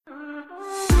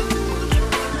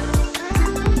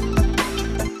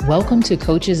Welcome to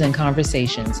Coaches and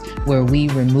Conversations, where we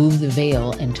remove the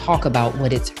veil and talk about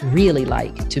what it's really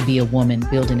like to be a woman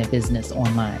building a business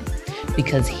online.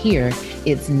 Because here,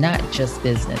 it's not just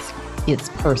business, it's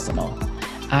personal.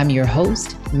 I'm your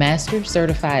host, Master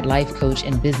Certified Life Coach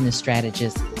and Business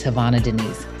Strategist, Tavana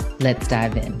Denise. Let's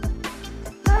dive in.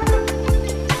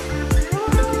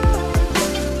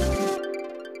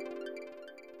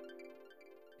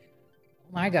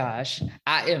 My gosh,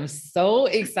 I am so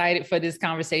excited for this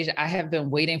conversation. I have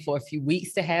been waiting for a few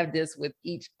weeks to have this with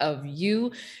each of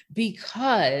you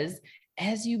because,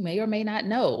 as you may or may not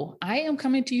know, I am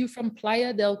coming to you from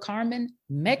Playa del Carmen,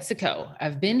 Mexico.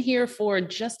 I've been here for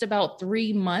just about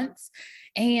 3 months,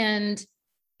 and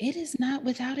it is not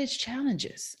without its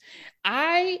challenges.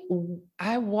 I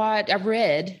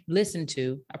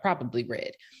probably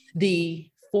read the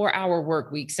 4-hour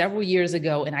work week several years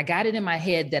ago. And I got it in my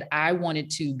head that I wanted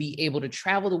to be able to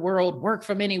travel the world, work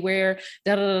from anywhere,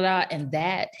 And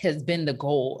that has been the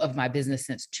goal of my business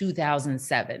since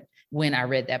 2007 when I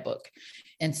read that book.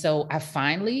 And so I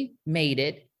finally made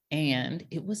it. And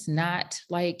it was not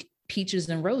like peaches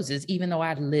and roses, even though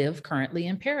I live currently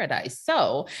in paradise.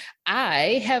 So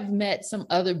I have met some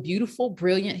other beautiful,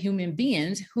 brilliant human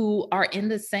beings who are in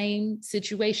the same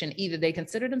situation. Either they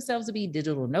consider themselves to be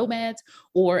digital nomads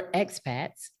or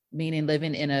expats, meaning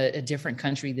living in a different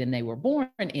country than they were born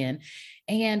in.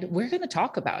 And we're going to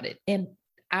talk about it. And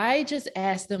I just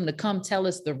asked them to come tell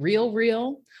us the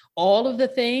real, all of the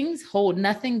things, hold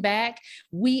nothing back.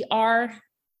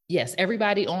 Yes,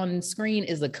 everybody on screen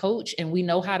is a coach and we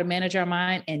know how to manage our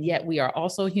mind, and yet we are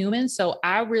also human. So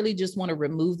I really just want to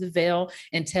remove the veil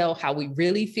and tell how we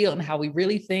really feel and how we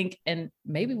really think, and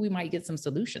maybe we might get some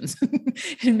solutions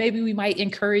and maybe we might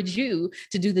encourage you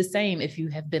to do the same if you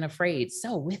have been afraid.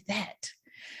 So with that,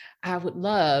 I would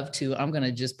love to, I'm going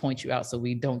to just point you out so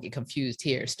we don't get confused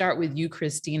here. Start with you,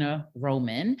 Christina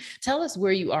Roman. Tell us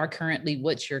where you are currently,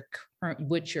 what's your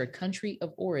country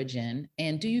of origin,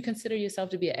 and do you consider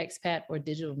yourself to be an expat or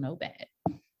digital nomad?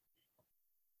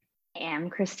 I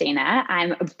am Christina.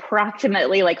 I'm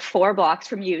approximately like 4 blocks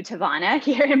from you, Tavana,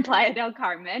 here in Playa del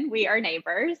Carmen. We are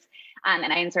neighbors.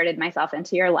 And I inserted myself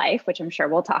into your life, which I'm sure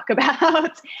we'll talk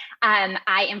about.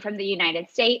 I am from the United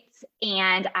States,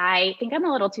 and I think I'm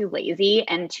a little too lazy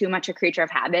and too much a creature of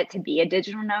habit to be a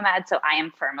digital nomad. So I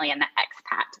am firmly in the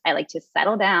expat. I like to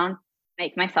settle down,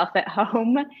 make myself at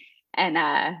home,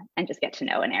 and just get to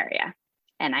know an area.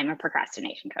 And I'm a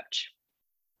procrastination coach.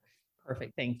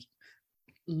 Perfect. Thank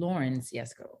you. Lauren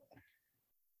Ciesco.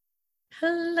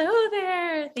 Hello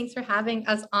there. Thanks for having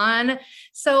us on.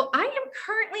 So I am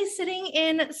currently sitting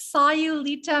in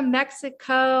Sayulita,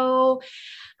 Mexico.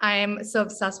 I'm so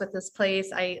obsessed with this place.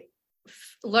 I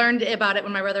learned about it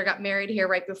when my brother got married here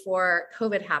right before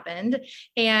COVID happened.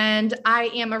 And I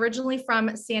am originally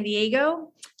from San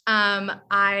Diego.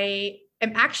 I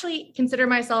am actually consider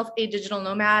myself a digital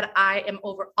nomad. I am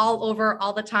all over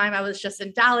all the time. I was just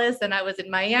in Dallas, then I was in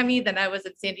Miami, then I was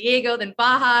in San Diego, then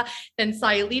Baja, then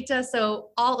Sayulita. So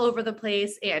all over the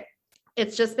place. And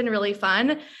it's just been really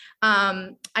fun.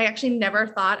 I actually never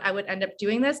thought I would end up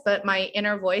doing this, but my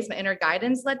inner voice, my inner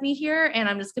guidance led me here. And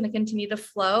I'm just going to continue to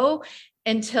flow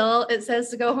until it says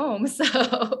to go home.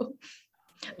 So,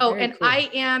 Cool.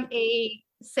 I am a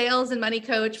sales and money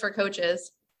coach for coaches.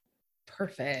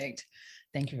 Perfect.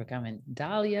 Thank you for coming.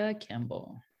 Dahlia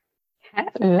Campbell.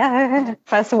 Hello.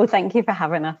 First of all, thank you for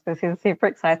having us. This is super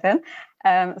exciting.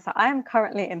 So I'm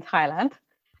currently in Thailand.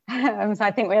 So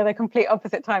I think we're the complete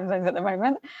opposite time zones at the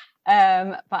moment.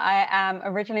 But I am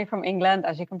originally from England,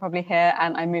 as you can probably hear,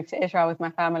 and I moved to Israel with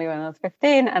my family when I was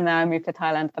 15, and then I moved to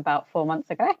Thailand about 4 months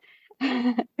ago.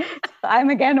 So I'm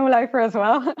again all over as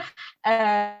well.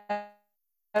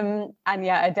 And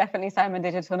yeah, I definitely say I'm a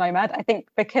digital nomad. I think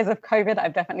because of COVID,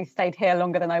 I've definitely stayed here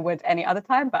longer than I would any other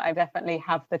time, but I definitely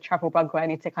have the travel bug where I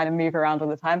need to kind of move around all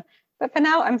the time. But for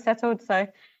now, I'm settled. So,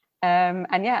 and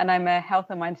I'm a health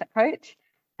and mindset coach.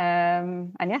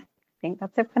 And yeah, I think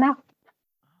that's it for now.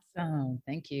 Awesome.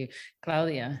 Thank you.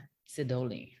 Claudia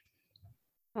Sidoli.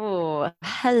 Oh,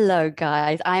 hello,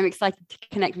 guys. I'm excited to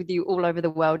connect with you all over the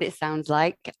world, it sounds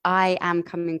like. I am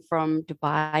coming from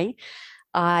Dubai.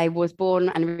 I was born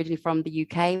and originally from the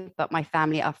UK, but my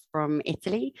family are from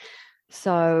Italy.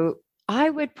 So I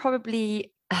would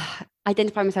probably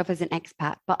identify myself as an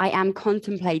expat, but I am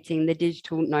contemplating the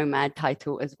digital nomad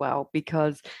title as well,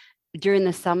 because during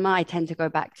the summer, I tend to go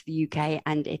back to the UK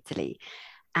and Italy.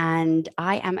 And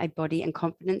I am a body and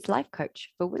confidence life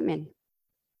coach for women.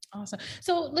 Awesome.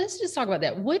 So let's just talk about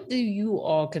that. What do you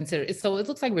all consider? So it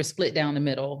looks like we're split down the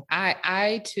middle.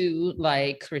 I too,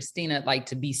 like Christina, like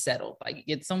to be settled, like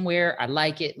get somewhere. I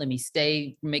like it. Let me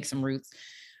stay, make some roots.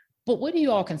 But what do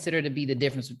you all consider to be the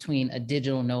difference between a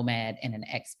digital nomad and an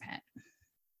expat?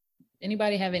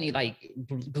 Anybody have any like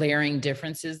glaring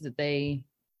differences that they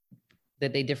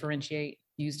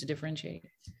use to differentiate?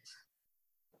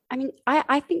 I mean,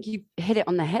 I think you hit it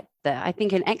on the head there. I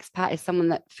think an expat is someone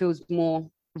that feels more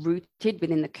rooted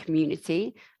within the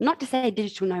community. Not to say a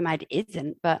digital nomad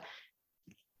isn't, but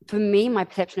for me, my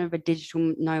perception of a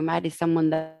digital nomad is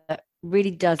someone that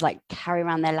really does like carry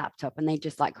around their laptop and they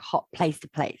just like hop place to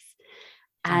place.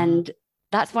 And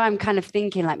that's why I'm kind of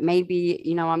thinking like maybe,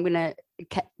 you know, I'm going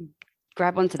to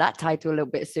grab onto that title a little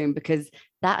bit soon, because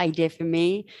that idea for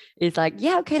me is like,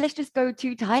 yeah, okay, let's just go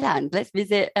to Thailand. Let's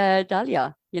visit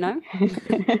Dahlia, you know?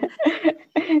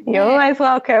 You're always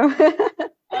welcome.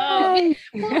 Well,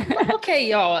 okay,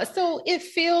 y'all. So it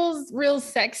feels real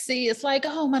sexy. It's like,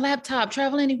 oh, my laptop,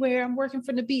 travel anywhere. I'm working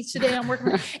from the beach today. And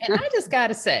I just got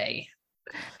to say,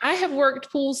 I have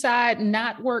worked poolside,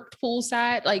 not worked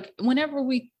poolside. Like whenever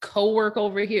we co-work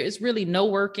over here, it's really no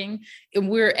working and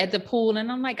we're at the pool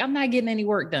and I'm like, I'm not getting any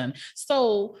work done.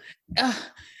 So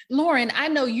Lauren, I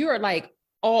know you're like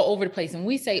all over the place. And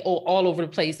we say, oh, all over the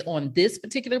place on this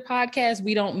particular podcast.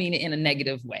 We don't mean it in a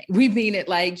negative way. We mean it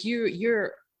like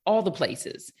you're all the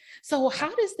places. So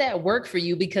how does that work for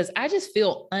you? Because I just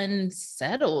feel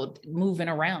unsettled moving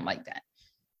around like that.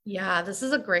 Yeah, this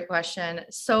is a great question.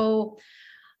 So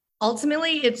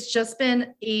ultimately, it's just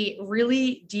been a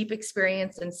really deep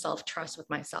experience in self-trust with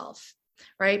myself,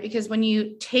 right? Because when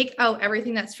you take out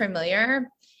everything that's familiar,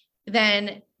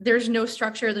 then there's no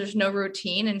structure, there's no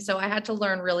routine. And so I had to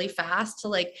learn really fast to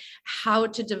like how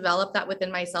to develop that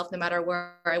within myself, no matter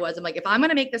where I was. I'm like, if I'm going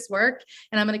to make this work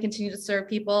and I'm going to continue to serve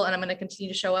people and I'm going to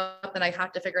continue to show up, then I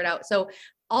have to figure it out. So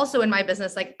also in my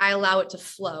business, like I allow it to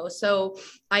flow. So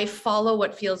I follow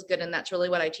what feels good. And that's really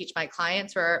what I teach my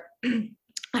clients, where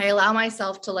I allow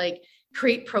myself to like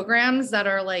create programs that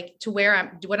are like to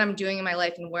what I'm doing in my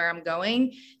life and where I'm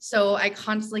going. So I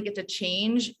constantly get to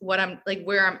change what I'm like,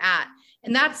 where I'm at.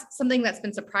 And that's something that's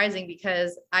been surprising,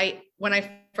 because when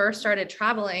I first started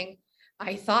traveling,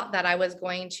 I thought that I was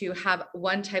going to have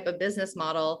one type of business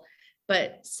model.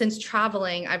 But since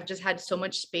traveling, I've just had so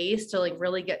much space to like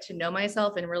really get to know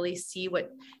myself and really see what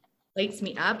lights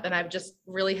me up. And I've just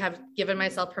really have given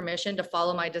myself permission to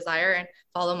follow my desire and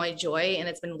follow my joy. And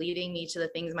it's been leading me to the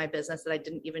things in my business that I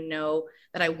didn't even know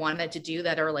that I wanted to do,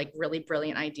 that are like really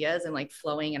brilliant ideas and like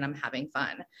flowing, and I'm having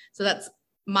fun. So that's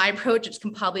my approach. It's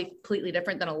probably completely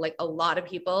different than a lot of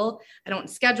people. I don't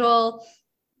schedule.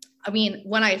 I mean,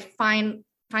 when I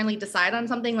finally decide on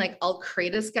something, like I'll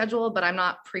create a schedule, but I'm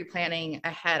not pre-planning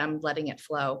ahead. I'm letting it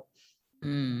flow.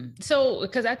 So,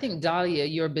 because I think Dahlia,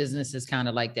 your business is kind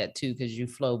of like that too, because you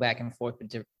flow back and forth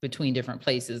between different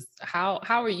places. How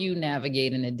are you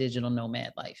navigating a digital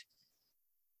nomad life?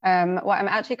 Well, I'm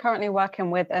actually currently working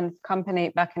with a company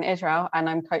back in Israel, and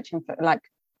I'm coaching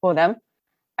for them,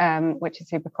 which is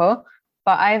super cool.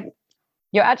 But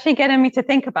you're actually getting me to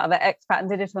think about the expat and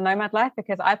digital nomad life,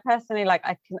 because I personally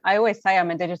I always say I'm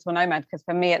a digital nomad, because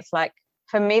for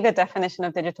me the definition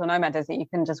of digital nomad is that you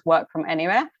can just work from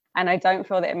anywhere. And I don't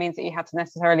feel that it means that you have to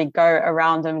necessarily go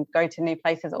around and go to new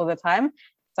places all the time.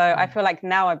 So I feel like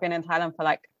now I've been in Thailand for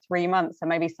like 3 months. And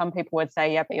maybe some people would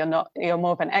say, yeah, but you're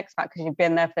more of an expat because you've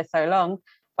been there for so long.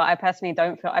 But I personally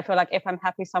I feel like if I'm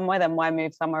happy somewhere, then why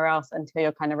move somewhere else until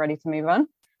you're kind of ready to move on?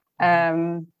 I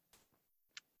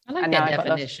like that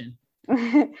definition.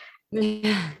 Okay.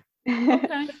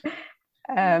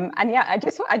 And yeah, I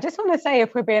just want to say,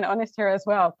 if we're being honest here as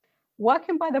well,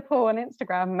 working by the pool on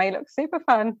Instagram may look super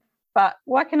fun, but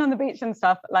working on the beach and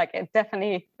stuff, like it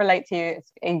definitely relates to you.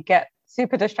 You get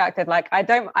super distracted. Like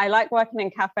I like working in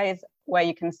cafes where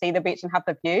you can see the beach and have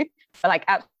the view, but like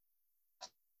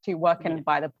actually working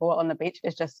by the pool on the beach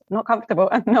is just not comfortable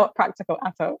and not practical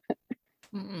at all.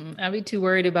 I'd be too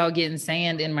worried about getting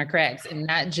sand in my cracks, and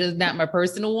not my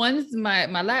personal ones, my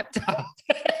laptop.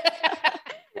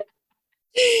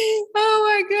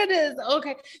 Oh my goodness.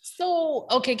 Okay. So,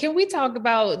 can we talk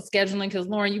about scheduling? Because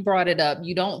Lauren, you brought it up.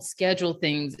 You don't schedule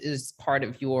things as part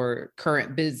of your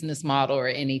current business model or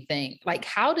anything. Like,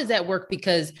 how does that work?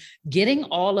 Because getting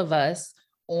all of us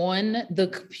on the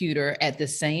computer at the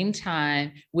same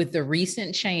time with the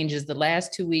recent changes, the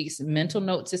last 2 weeks, mental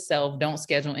note to self, don't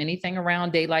schedule anything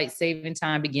around daylight saving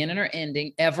time, beginning or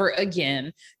ending ever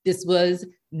again. This was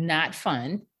not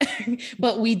fun,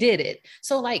 but we did it.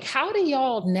 So like, how do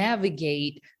y'all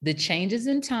navigate the changes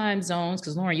in time zones?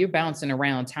 Because Lauren, you're bouncing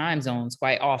around time zones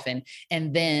quite often,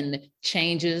 and then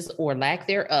changes or lack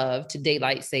thereof to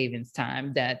daylight savings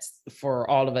time. That's for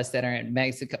all of us that are in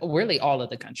Mexico, really all of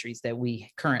the countries that we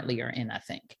currently are in, I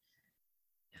think.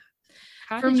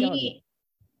 For me,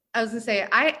 I was gonna say,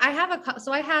 I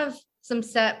have some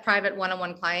set private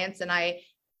one-on-one clients, and I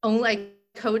only like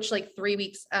coach like 3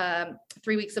 weeks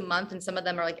a month, and some of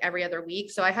them are like every other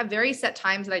week. So I have very set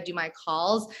times that I do my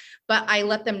calls, but I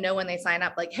let them know when they sign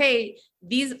up, like, hey,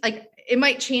 these, like, it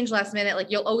might change last minute, like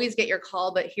you'll always get your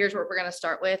call, but here's what we're going to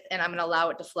start with, and I'm going to allow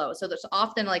it to flow. So there's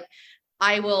often like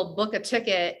I will book a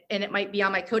ticket and it might be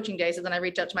on my coaching day. So then I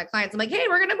reach out to my clients. I'm like, hey,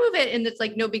 we're going to move it. And it's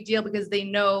like no big deal because they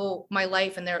know my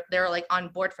life and they're like on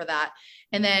board for that.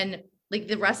 And then like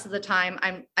the rest of the time,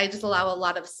 I just allow a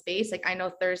lot of space. Like I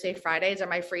know Thursday, Fridays are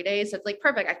my free days. So it's like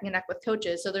perfect. I can connect with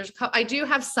coaches. So I do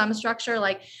have some structure.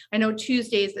 Like I know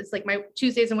Tuesdays, it's like my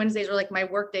Tuesdays and Wednesdays are like my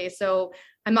work days. So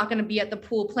I'm not going to be at the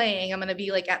pool playing. I'm going to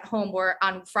be like at home, or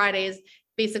on Fridays,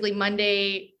 basically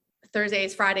Monday,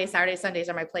 Thursdays, Fridays, Saturdays, Sundays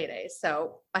are my play days.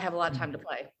 So I have a lot of time to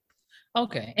play.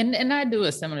 Okay. And I do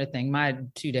a similar thing. My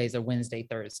 2 days are Wednesday,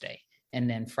 Thursday, and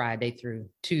then Friday through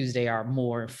Tuesday are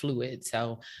more fluid.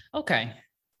 So, okay.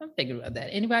 I'm thinking about that.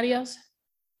 Anybody else?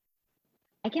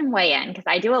 I can weigh in because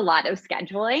I do a lot of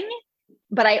scheduling,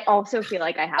 but I also feel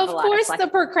like I have a lot of the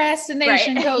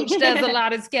procrastination coach does a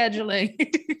lot of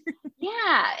scheduling.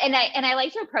 Yeah. And I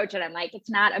like to approach it. I'm like, it's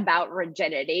not about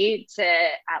rigidity to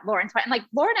Lauren's point. I'm like,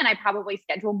 Lauren and I probably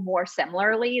schedule more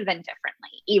similarly than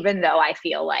differently, even though I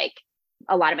feel like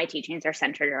a lot of my teachings are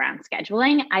centered around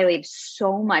scheduling. I leave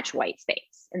so much white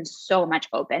space and so much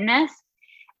openness.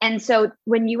 And so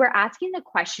when you were asking the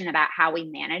question about how we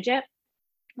manage it,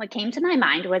 what came to my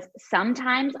mind was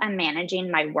sometimes I'm managing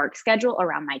my work schedule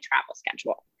around my travel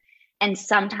schedule. And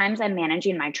sometimes I'm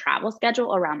managing my travel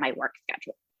schedule around my work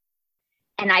schedule.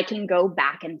 And I can go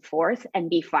back and forth and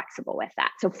be flexible with that.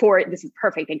 So this is a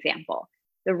perfect example.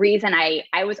 The reason I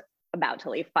was about to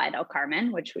leave Playa del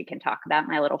Carmen, which we can talk about,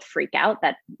 my little freak out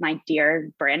that my dear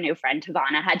brand new friend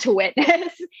Tavana had to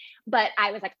witness. But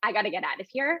I was like, I got to get out of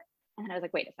here. And then I was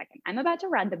like, wait a second, I'm about to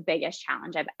run the biggest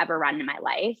challenge I've ever run in my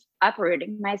life.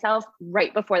 Uprooting myself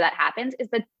right before that happens is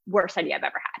the worst idea I've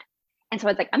ever had. And so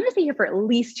I was like, I'm going to stay here for at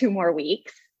least 2 more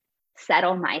weeks,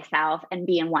 settle myself, and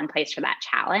be in one place for that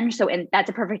challenge. So that's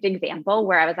a perfect example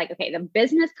where I was like, okay, the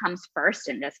business comes first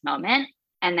in this moment.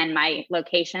 And then my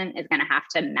location is going to have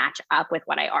to match up with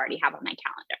what I already have on my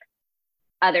calendar.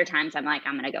 Other times I'm like,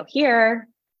 I'm going to go here,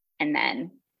 and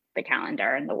then the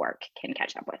calendar and the work can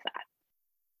catch up with that.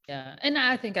 Yeah. And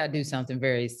I think I do something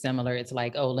very similar. It's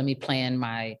like, oh, let me plan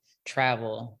my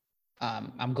travel.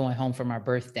 I'm going home for my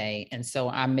birthday. And so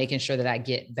I'm making sure that I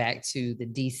get back to the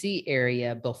DC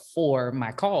area before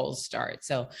my calls start.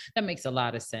 So that makes a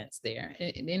lot of sense there.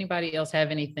 Anybody else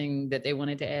have anything that they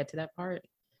wanted to add to that part?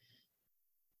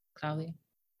 Kali?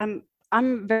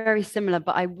 I'm very similar,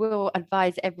 but I will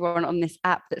advise everyone on this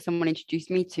app that someone introduced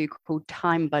me to called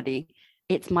Time Buddy.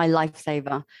 It's my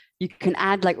lifesaver. You can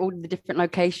add like all the different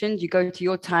locations. You go to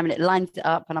your time and it lines it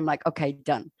up, and I'm like, okay,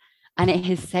 done. And it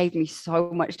has saved me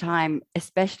so much time,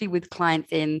 especially with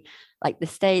clients in like the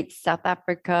States, South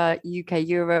Africa, UK,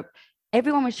 Europe.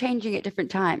 Everyone was changing at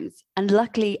different times. And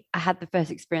luckily I had the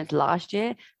first experience last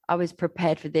year. I was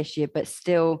prepared for this year, but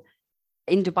still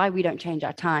in Dubai, we don't change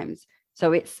our times.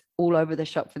 So it's all over the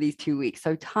shop for these 2 weeks.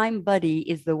 So Time Buddy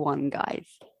is the one, guys.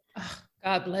 Oh,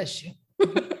 God bless you.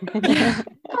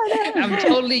 I'm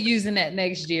totally using that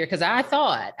next year because I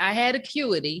thought I had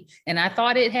Acuity and I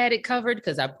thought it had it covered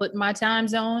because I put my time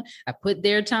zone, I put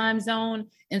their time zone,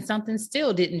 and something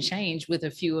still didn't change with a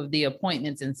few of the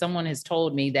appointments. And someone has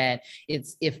told me that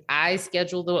it's if I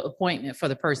schedule the appointment for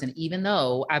the person, even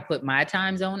though I put my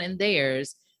time zone in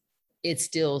theirs, it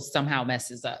still somehow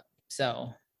messes up.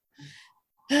 So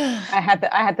I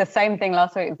had the same thing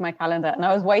last week with my calendar, and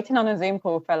I was waiting on a Zoom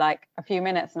call for like a few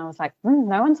minutes, and I was like,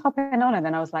 no one's hopping on. And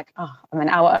then I was like, oh, I'm an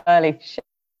hour early. Shit.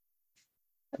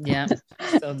 Yeah.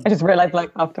 So I just realized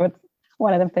like afterwards,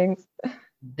 one of them things.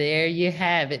 there you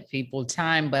have it, people.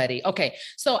 Time Buddy. Okay.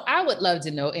 So I would love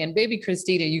to know, and baby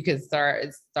Christina, you can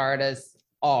start us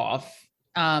off.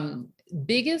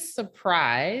 Biggest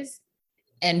surprise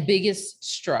and biggest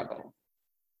struggle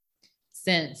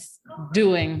since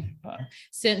doing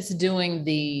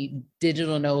the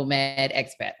digital nomad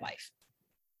expat life?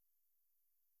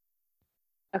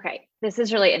 Okay, this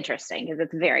is really interesting because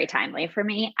it's very timely for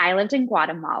me. I lived in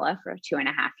Guatemala for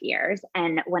 2.5 years.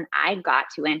 And when I got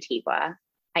to Antigua,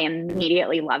 I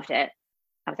immediately loved it.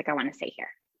 I was like, I want to stay here.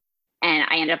 And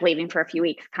I ended up leaving for a few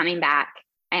weeks, coming back.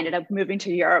 I ended up moving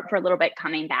to Europe for a little bit,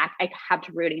 coming back. I kept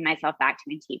rooting myself back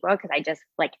to Antigua because I just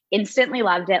like instantly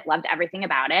loved it, loved everything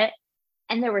about it.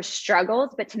 And there were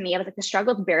struggles, but to me, I was like, the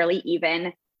struggles barely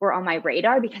even were on my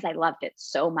radar because I loved it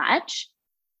so much.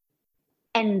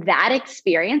 And that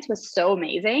experience was so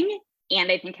amazing.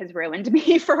 and I think has ruined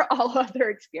me for all other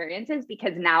experiences,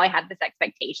 because now I have this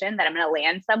expectation that I'm going to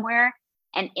land somewhere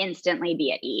and instantly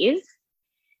be at ease.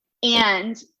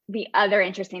 And the other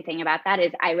interesting thing about that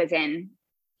is I was in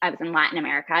Latin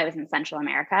America, I was in Central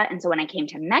America. And so when I came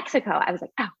to Mexico, I was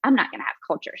like, oh, I'm not going to have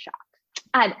culture shock.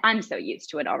 I'm so used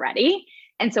to it already.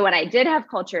 And so when I did have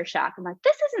culture shock, I'm like,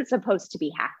 this isn't supposed to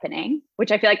be happening,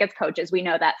 which I feel like as coaches, we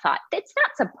know that thought, it's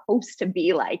not supposed to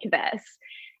be like this.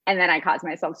 And then I caused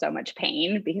myself so much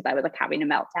pain because I was like having a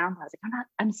meltdown. I was like,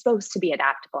 I'm supposed to be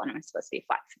adaptable and I'm supposed to be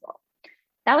flexible.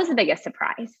 That was the biggest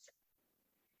surprise.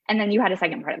 And then you had a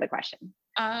second part of the question.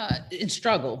 It's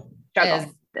struggle.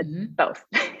 Both.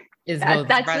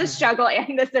 That's the struggle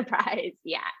and the surprise.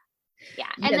 Yeah.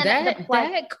 And then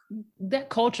that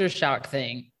culture shock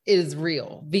thing is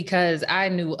real, because I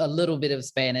knew a little bit of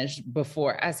Spanish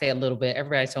before. I say a little bit.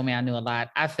 Everybody told me I knew a lot.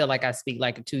 I feel like I speak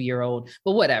like a 2-year-old,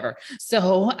 but whatever.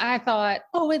 So I thought,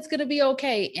 oh, it's going to be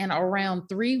okay. And around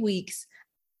 3 weeks,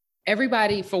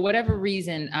 everybody, for whatever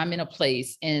reason, I'm in a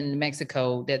place in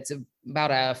Mexico that's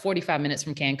about 45 minutes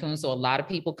from Cancun. So a lot of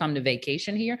people come to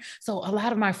vacation here. So a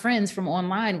lot of my friends from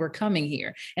online were coming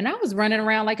here, and I was running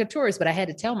around like a tourist, but I had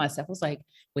to tell myself, I was like,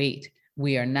 wait,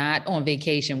 we are not on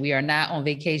vacation. We are not on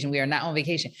vacation. We are not on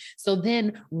vacation. So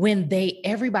then when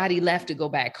everybody left to go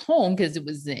back home, because it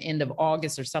was the end of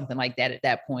August or something like that at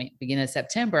that point, beginning of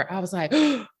September, I was like,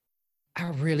 I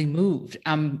really moved.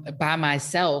 I'm by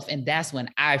myself. And that's when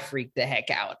I freaked the heck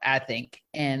out, I think.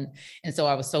 And so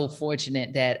I was so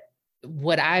fortunate that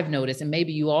what I've noticed, and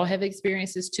maybe you all have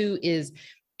experienced this too, is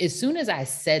as soon as I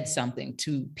said something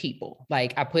to people,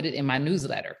 like I put it in my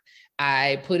newsletter,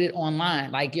 I put it online,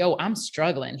 like, yo, I'm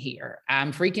struggling here.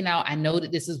 I'm freaking out. I know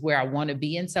that this is where I want to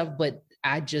be and stuff, but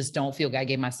I just don't feel good. I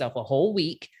gave myself a whole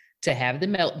week to have the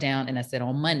meltdown. And I said,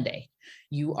 on Monday,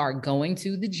 you are going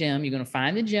to the gym. You're going to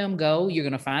find the gym, go. You're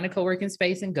going to find a co-working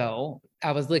space and go.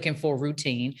 I was looking for a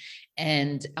routine,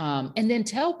 and then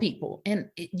tell people. And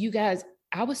you guys,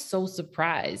 I was so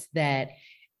surprised that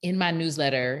in my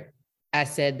newsletter, I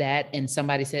said that, and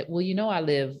somebody said, well, I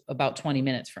live about 20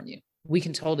 minutes from you. We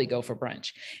can totally go for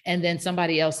brunch. And then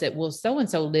somebody else said, well,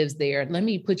 so-and-so lives there. Let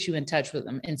me put you in touch with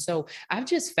them. And so I've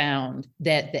just found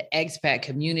that the expat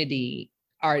community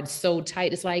are so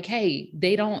tight. It's like, hey,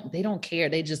 they don't care.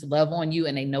 They just love on you,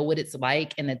 and they know what it's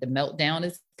like, and that the meltdown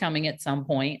is coming at some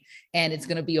point and it's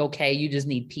going to be okay. You just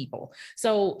need people.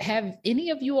 So have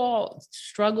any of you all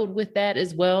struggled with that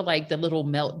as well? Like the little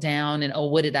meltdown and, oh,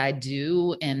 what did I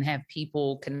do? And have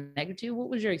people connected to you? What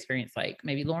was your experience like?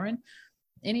 Maybe Lauren?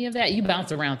 Any of that? You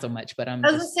bounce around so much, but I was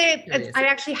gonna say, I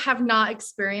actually have not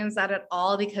experienced that at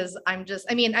all, because I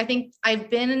think I've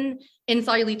been in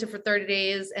Sayulita for 30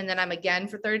 days and then I'm again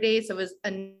for 30 days. So it was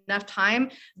enough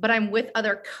time, but I'm with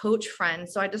other coach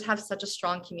friends. So I just have such a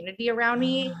strong community around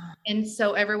me. And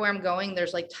so everywhere I'm going,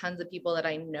 there's like tons of people that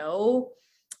I know.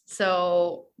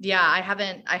 So yeah, I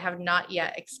have not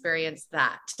yet experienced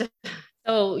that.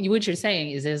 So what you're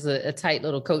saying is there's a tight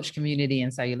little coach community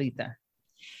in Sayulita.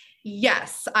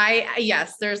 Yes,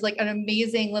 there's like an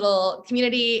amazing little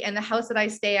community. In the house that I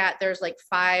stay at, there's like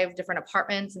 5 different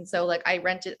apartments. And so like I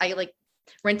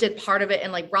rented part of it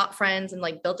and like brought friends and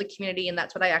like built a community. And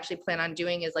that's what I actually plan on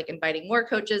doing, is like inviting more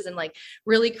coaches and like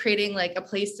really creating like a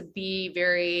place to be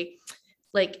very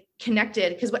like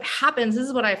connected. Because what happens, this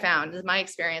is what I found, is my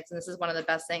experience, and this is one of the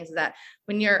best things, is that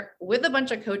when you're with a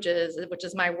bunch of coaches, which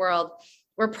is my world,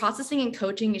 we're processing and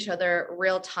coaching each other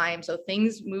real time. So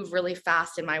things move really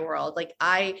fast in my world. Like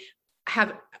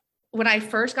when I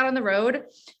first got on the road,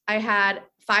 I had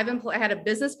a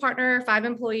business partner, 5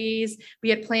 employees. We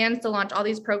had plans to launch all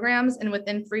these programs. And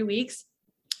within 3 weeks,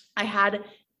 I had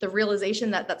the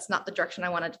realization that that's not the direction I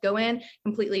wanted to go in.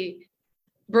 Completely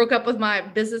broke up with my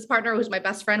business partner, who's my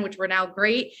best friend, which we're now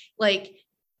great.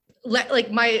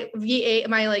 My VA,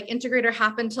 my like integrator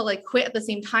happened to like quit at the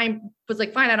same time, was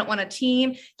like, fine, I don't want a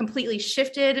team, completely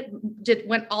shifted,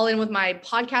 went all in with my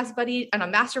podcast buddy and a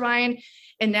mastermind.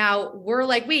 And now we're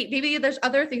like, wait, maybe there's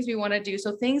other things we want to do.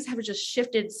 So things have just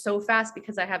shifted so fast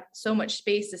because I have so much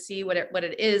space to see what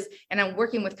it is. And I'm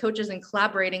working with coaches and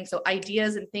collaborating. So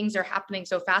ideas and things are happening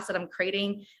so fast that I'm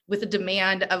creating with the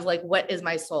demand of like, what is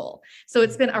my soul? So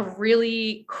it's been a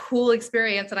really cool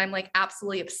experience. And I'm like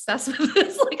absolutely obsessed with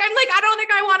this. I don't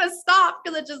think I want to stop,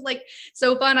 because it's just like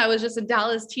so fun. I was just in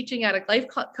Dallas teaching at a life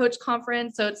coach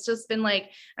conference. So it's just been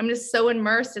like, I'm just so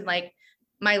immersed in like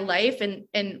my life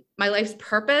and my life's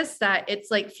purpose that it's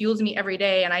like fuels me every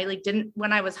day. And I like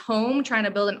when I was home trying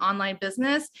to build an online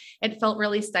business, it felt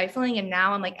really stifling. And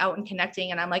now I'm like out and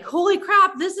connecting, and I'm like, holy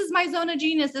crap, this is my zone of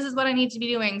genius. This is what I need to be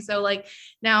doing. So like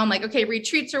now I'm like, okay,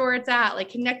 retreats are where it's at, like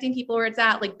connecting people where it's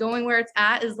at, like going where it's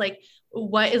at is like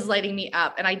what is lighting me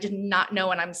up? And I did not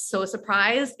know. And I'm so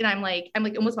surprised. And I'm like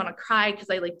almost want to cry because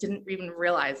I like didn't even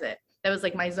realize it. That was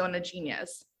like my zone of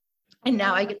genius. And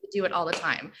now I get to do it all the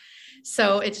time.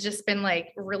 So it's just been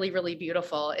like really, really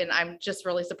beautiful. And I'm just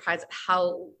really surprised at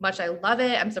how much I love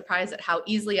it. I'm surprised at how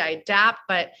easily I adapt.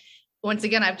 But once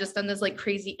again, I've just done this like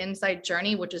crazy inside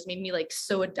journey, which has made me like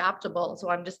so adaptable.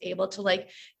 So I'm just able to like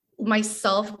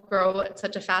myself grow at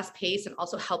such a fast pace and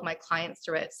also help my clients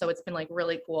through it. So it's been like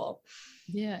really cool.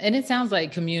 Yeah. And it sounds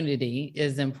like community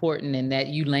is important in that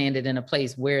you landed in a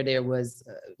place where there was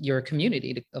your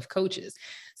community of coaches.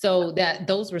 So that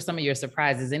those were some of your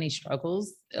surprises. Any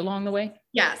struggles along the way?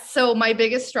 Yeah. So my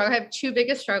biggest struggle, I have two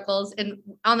biggest struggles. And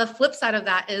on the flip side of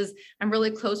that is I'm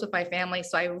really close with my family.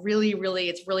 So I really,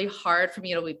 it's really hard for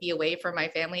me to be away from my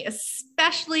family,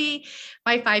 especially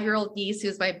my 5-year-old niece,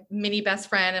 who's my mini best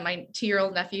friend, and my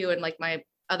 2-year-old nephew, and like my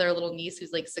other little niece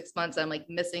who's like 6 months. I'm like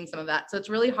missing some of that. So it's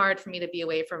really hard for me to be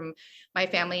away from my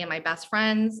family and my best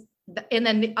friends. And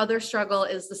then the other struggle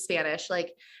is the Spanish.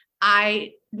 Like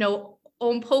I know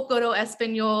un poco de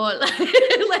español,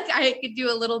 like I could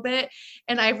do a little bit.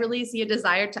 And I really see a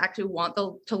desire to actually want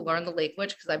to learn the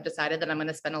language, because I've decided that I'm going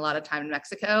to spend a lot of time in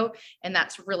Mexico, and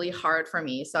that's really hard for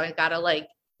me. So I got to like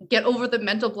get over the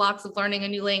mental blocks of learning a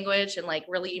new language and like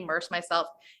really immerse myself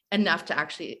enough to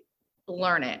actually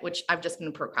learn it, which I've just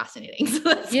been procrastinating. So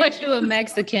that's Get you a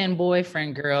Mexican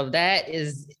boyfriend, girl. That's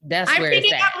I'm where it's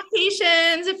taking at.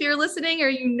 applications. If you're listening or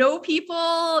you know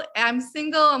people, I'm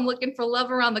single. I'm looking for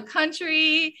love around the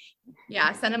country.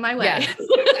 Yeah, send it my way.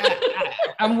 Yeah.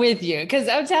 I'm with you, because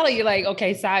I'm telling you, like,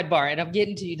 okay, sidebar, and I'm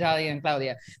getting to you, Talia and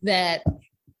Claudia, that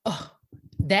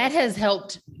has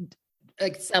helped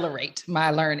accelerate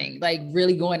my learning, like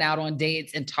really going out on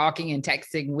dates and talking and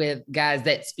texting with guys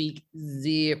that speak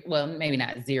maybe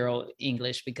not zero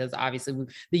English, because obviously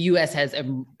the US has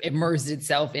immersed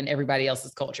itself in everybody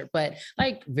else's culture, but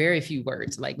like very few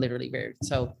words, like literally very.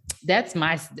 So that's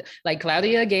like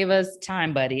Claudia gave us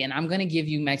time buddy, and I'm going to give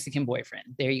you Mexican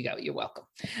boyfriend. There you go. You're welcome.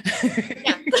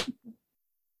 Yeah.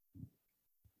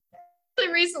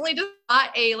 I recently just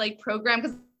got a like program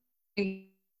because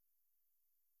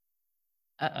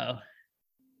And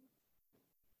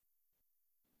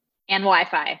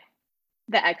Wi-Fi,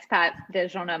 the expat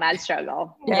digital nomad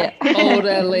struggle. Yeah,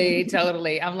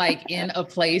 totally. I'm like in a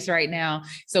place right now.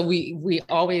 So we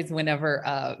always,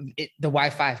 whenever the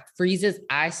Wi-Fi freezes,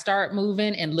 I start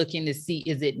moving and looking to see,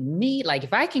 is it me? Like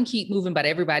if I can keep moving, but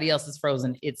everybody else is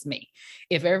frozen, it's me.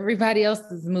 If everybody else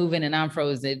is moving and I'm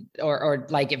frozen, or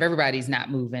like if everybody's not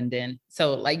moving, then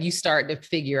so like you start to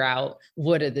figure out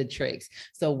what are the tricks.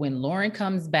 So when Lauren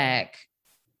comes back,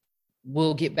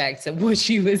 we'll get back to what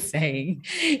she was saying.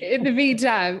 In the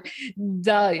meantime,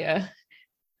 Dalia,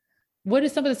 what are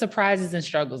some of the surprises and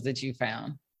struggles that you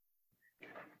found?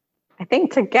 I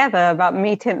think together about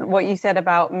what you said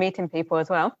about meeting people as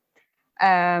well.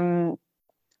 I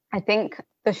think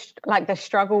the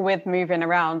struggle with moving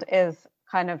around is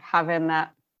kind of having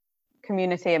that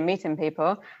community and meeting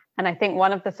people. And I think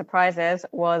one of the surprises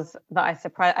was that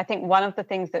I think one of the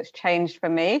things that's changed for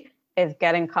me is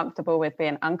getting comfortable with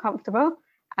being uncomfortable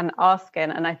and asking.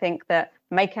 And I think that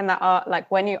making that art, like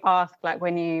when you ask, like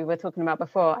when you were talking about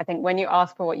before, I think when you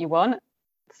ask for what you want,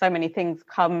 so many things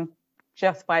come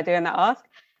just by doing that ask.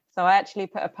 So I actually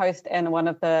put a post in one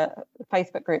of the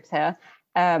Facebook groups here,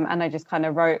 and I just kind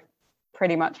of wrote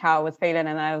pretty much how I was feeling.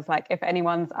 And I was like, if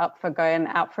anyone's up for going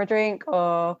out for a drink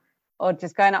or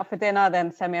just going out for dinner,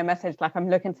 then send me a message, like I'm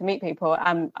looking to meet people.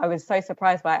 And I was so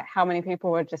surprised by how many people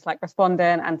were just like responding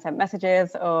and sent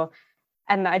messages,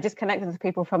 and I just connected with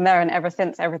people from there. And ever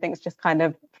since, everything's just kind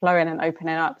of flowing and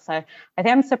opening up. So I think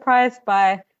I'm surprised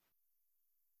by,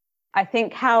 I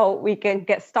think how we can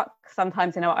get stuck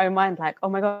sometimes in our own mind, like, oh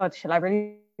my God, should I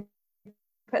really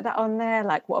put that on there?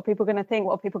 Like, what are people going to think?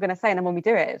 What are people going to say? And then when we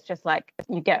do it, it's just like,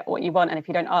 you get what you want. And if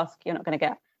you don't ask, you're not going to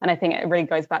get. And I think it really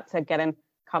goes back to getting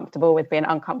comfortable with being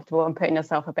uncomfortable and putting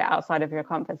yourself a bit outside of your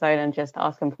comfort zone and just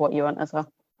asking for what you want as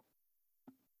well.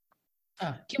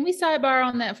 Can we sidebar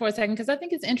on that for a second? Because I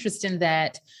think it's interesting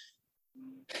that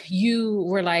you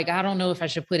were like, I don't know if I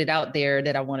should put it out there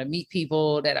that I want to meet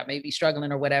people, that I may be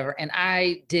struggling or whatever. And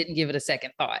I didn't give it a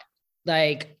second thought.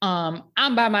 Like, I'm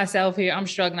by myself here. I'm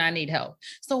struggling. I need help.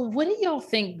 So what do y'all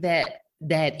think that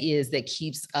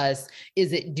keeps us?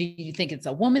 Do you think it's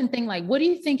a woman thing? Like, what do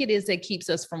you think it is that keeps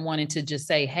us from wanting to just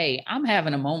say, hey, I'm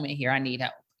having a moment here, I need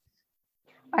help?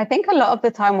 I think a lot of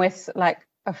the time we're like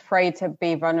afraid to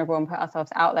be vulnerable and put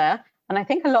ourselves out there. And I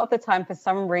think a lot of the time, for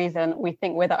some reason, we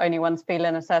think we're the only ones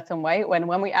feeling a certain way,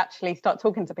 when we actually start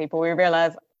talking to people, we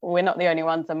realize we're not the only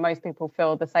ones, and most people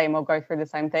feel the same or go through the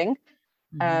same thing.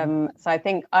 So I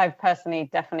think I've personally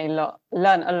definitely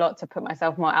learned a lot to put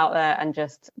myself more out there and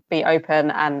just be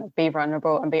open and be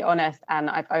vulnerable and be honest. And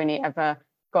I've only ever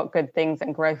got good things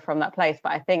and growth from that place.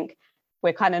 But I think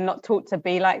we're kind of not taught to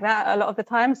be like that a lot of the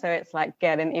time. So it's like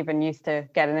getting even used to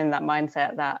getting in that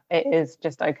mindset that it is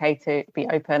just okay to be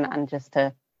open and just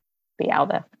to be out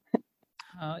there.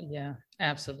 Oh, yeah,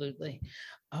 absolutely.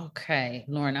 Okay,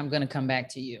 Lauren, I'm going to come back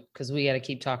to you because we got to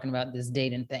keep talking about this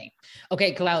dating thing.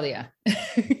 Okay, Claudia.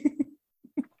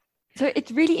 So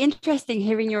it's really interesting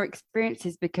hearing your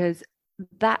experiences, because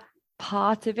that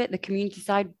part of it, the community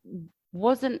side,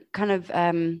 wasn't kind of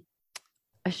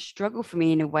a struggle for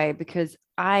me in a way, because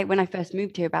when I first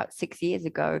moved here about 6 years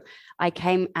ago, I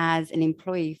came as an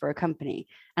employee for a company,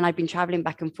 and I'd been traveling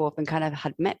back and forth and kind of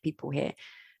had met people here.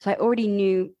 So I already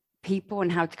knew people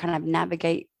and how to kind of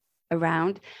navigate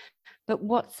around. But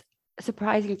what's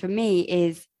surprising for me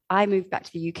is I moved back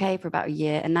to the UK for about a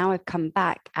year, and now I've come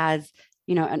back as,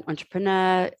 you know, an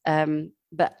entrepreneur,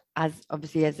 but as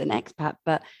obviously as an expat.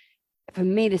 But for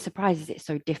me, the surprise is it's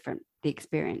so different, the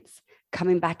experience.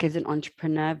 Coming back as an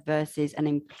entrepreneur versus an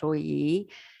employee,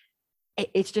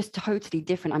 it's just totally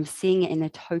different. I'm seeing it in a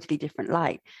totally different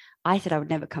light. I said I would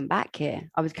never come back here.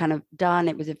 I was kind of done.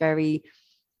 It was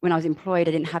when I was employed,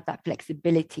 I didn't have that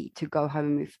flexibility to go home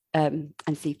and move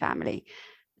and see family.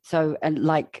 So, and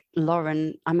like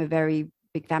Lauren, I'm a very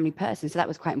big family person, so that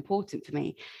was quite important for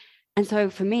me. And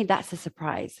so for me, that's a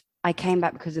surprise. I came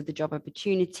back because of the job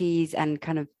opportunities and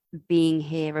kind of being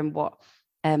here and what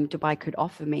Dubai could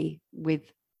offer me with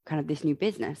kind of this new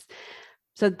business.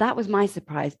 So that was my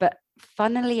surprise. But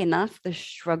funnily enough, the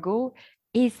struggle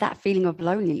is that feeling of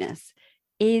loneliness,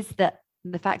 is that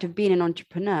the fact of being an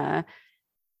entrepreneur,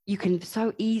 you can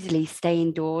so easily stay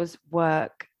indoors,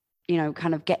 work, you know,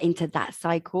 kind of get into that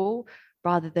cycle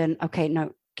rather than, okay,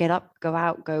 no, get up, go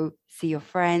out, go see your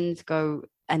friends, go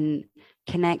and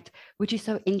connect, which is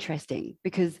so interesting,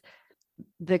 because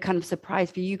the kind of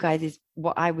surprise for you guys is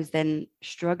what I was then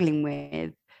struggling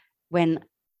with when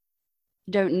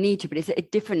don't need to, but it's a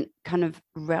different kind of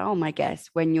realm, I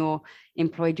guess, when you're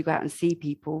employed to go out and see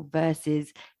people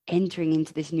versus entering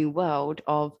into this new world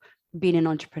of being an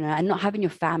entrepreneur and not having your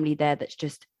family there that's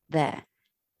just there.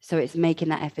 So it's making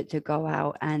that effort to go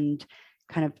out and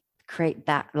kind of create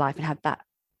that life and have that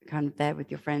kind of there with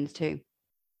your friends too.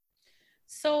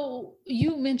 So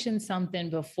you mentioned something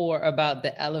before about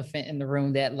the elephant in the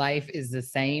room, that life is the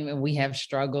same and we have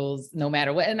struggles no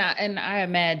matter what. And I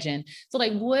imagine, so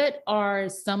like, what are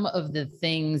some of the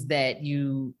things that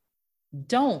you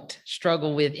don't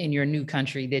struggle with in your new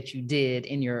country that you did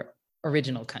in your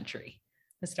original country?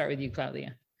 Let's start with you,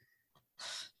 Claudia.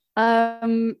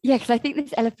 Yeah, because I think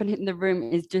this elephant in the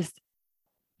room is just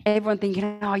everyone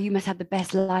thinking, oh, you must have the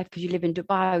best life because you live in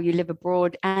Dubai or you live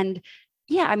abroad. And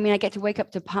yeah, I mean, I get to wake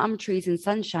up to palm trees and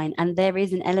sunshine, and there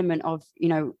is an element of, you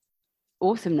know,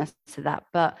 awesomeness to that.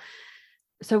 But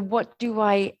so what do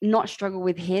I not struggle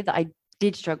with here that I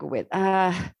did struggle with?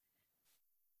 Or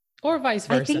vice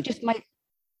versa. I think just I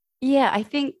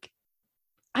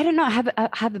don't know, I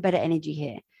have a better energy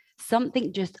here.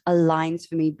 Something just aligns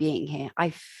for me being here.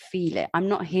 I feel it. I'm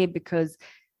not here because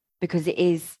it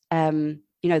is, you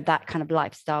know, that kind of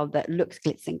lifestyle that looks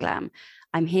glitz and glam.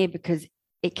 I'm here because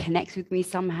it connects with me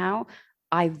somehow.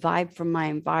 I vibe from my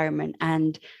environment,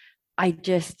 and I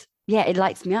just, it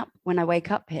lights me up when I wake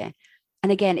up here.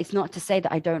 And again, it's not to say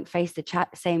that I don't face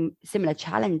the similar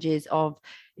challenges of,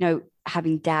 you know,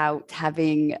 having doubt,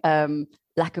 having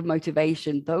lack of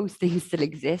motivation. Those things still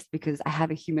exist because I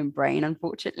have a human brain,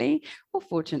 unfortunately, or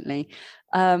fortunately.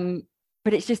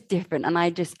 But it's just different. And I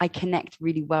connect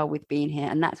really well with being here.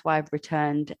 And that's why I've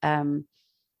returned. And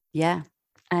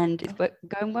it's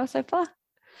going well so far.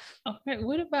 Okay.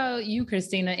 What about you,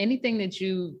 Christina? Anything that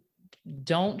you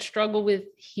don't struggle with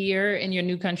here in your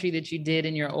new country that you did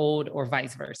in your old, or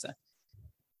vice versa?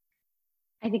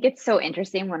 I think it's so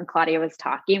interesting when Claudia was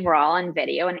talking, we're all on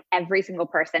video and every single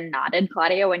person nodded,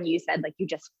 Claudia, when you said like you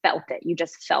just felt it. You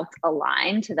just felt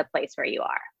aligned to the place where you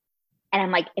are. And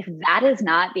I'm like, if that is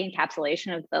not the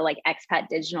encapsulation of the like expat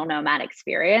digital nomad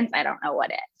experience, I don't know what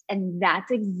is. And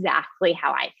that's exactly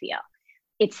how I feel.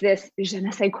 It's this je ne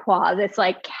sais quoi, this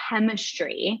like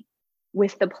chemistry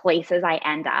with the places I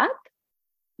end up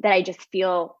that I just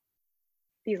feel,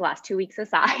 these last 2 weeks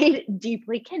aside,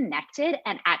 deeply connected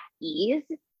and at ease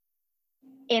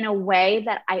in a way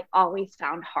that I always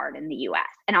found hard in the US.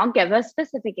 And I'll give a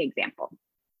specific example.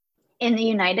 In the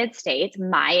United States,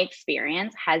 my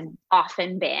experience has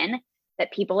often been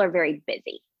that people are very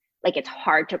busy. Like it's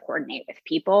hard to coordinate with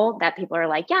people, that people are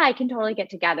like, yeah, I can totally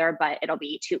get together, but it'll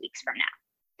be 2 weeks from now.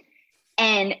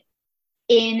 And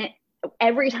in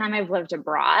every time I've lived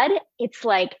abroad, it's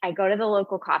like I go to the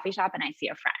local coffee shop and I see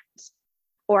a friend,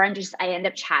 or I end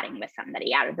up chatting with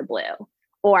somebody out of the blue,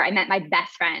 or I met my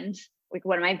best friend, like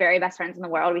one of my very best friends in the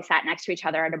world. We sat next to each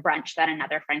other at a brunch that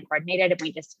another friend coordinated, and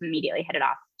we just immediately hit it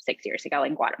off 6 years ago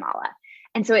in Guatemala.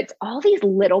 And so it's all these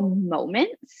little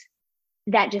moments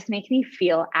that just make me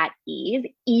feel at ease,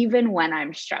 even when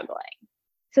I'm struggling.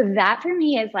 So that for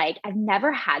me is like, I've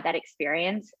never had that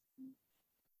experience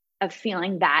of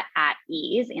feeling that at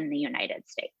ease in the United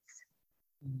States,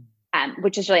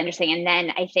 which is really interesting. And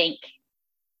then I think,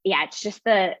 yeah, it's just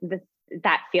that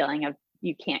feeling of,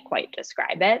 you can't quite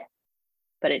describe it,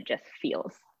 but it just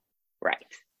feels right.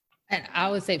 And I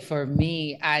would say for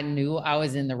me, I knew I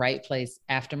was in the right place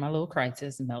after my little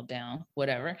crisis, meltdown,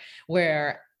 whatever,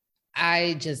 where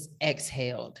I just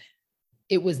exhaled.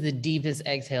 It was the deepest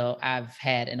exhale I've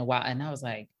had in a while. And I was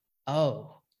like,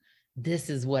 oh, this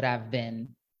is what I've been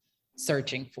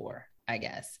searching for, I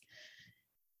guess.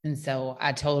 And so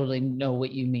I totally know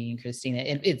what you mean, Christina.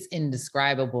 It's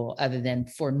indescribable, other than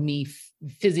for me,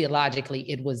 physiologically,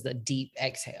 it was the deep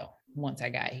exhale once I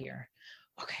got here.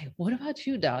 Okay, what about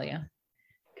you, Dahlia?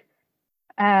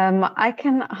 I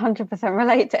can 100%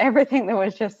 relate to everything that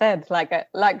was just said. Like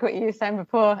what you were saying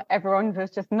before, everyone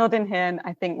was just nodding here, and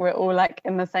I think we're all like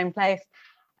in the same place.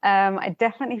 I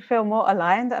definitely feel more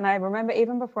aligned. And I remember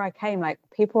even before I came, like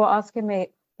people were asking me,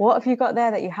 what have you got there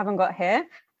that you haven't got here?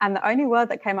 And the only word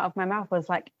that came out of my mouth was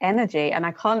like energy. And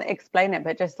I can't explain it,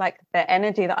 but just like the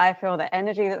energy that I feel, the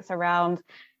energy that's around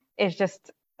is just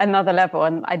another level.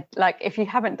 And I like, if you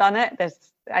haven't done it,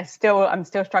 I'm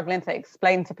still struggling to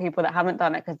explain to people that haven't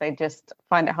done it, because they just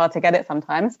find it hard to get it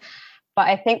sometimes. But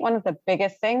I think one of the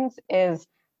biggest things is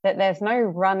that there's no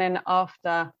running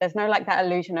after, there's no like that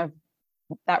illusion of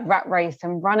that rat race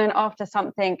and running after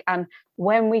something, and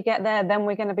when we get there then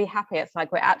we're going to be happy. It's like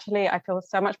I feel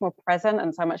so much more present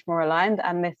and so much more aligned,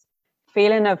 and this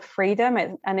feeling of freedom,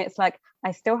 and it's like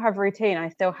I still have routine, I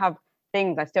still have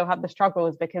things, I still have the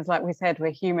struggles, because like we said,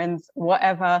 we're humans,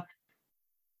 whatever,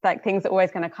 like things are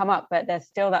always going to come up, but there's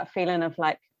still that feeling of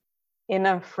like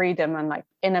inner freedom and like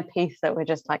inner peace, that we're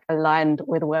just like aligned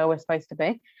with where we're supposed to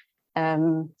be.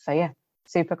 So yeah,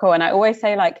 super cool. And I always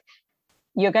say, like,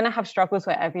 you're going to have struggles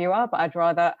wherever you are, but I'd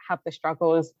rather have the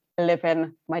struggles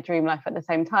living my dream life at the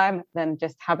same time than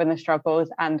just having the struggles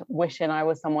and wishing I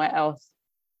was somewhere else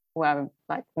where I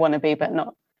like want to be, but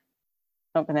not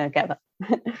going to get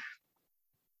that.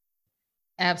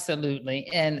 Absolutely.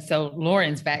 And so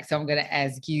Lauren's back, so I'm going to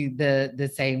ask you the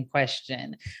same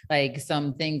question, like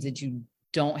some things that you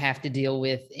don't have to deal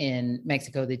with in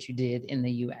Mexico that you did in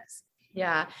the US.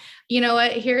 Yeah. You know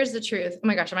what? Here's the truth. Oh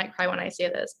my gosh, I might cry when I say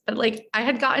this, but like I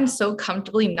had gotten so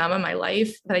comfortably numb in my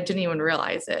life that I didn't even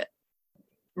realize it.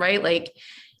 Right. Like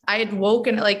I had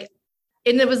woken like,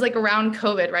 and it was like around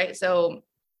COVID. Right. So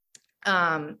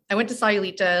I went to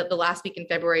Sayulita the last week in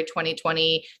February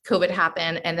 2020, COVID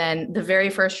happened. And then the very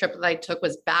first trip that I took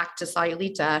was back to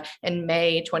Sayulita in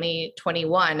May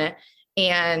 2021.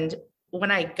 And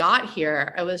when I got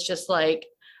here, I was just like,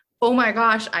 oh my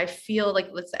gosh, I feel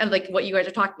like what you guys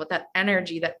are talking about, that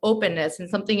energy, that openness, and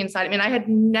something inside of me. And I had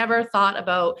never thought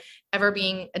about ever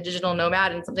being a digital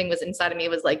nomad, and something was inside of me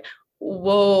was like,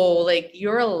 whoa, like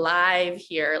you're alive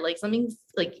here. Like something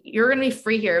like you're going to be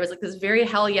free here. It was like this very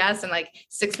hell yes. And like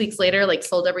 6 weeks later, like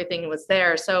sold everything and was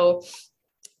there. So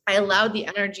I allowed the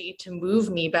energy to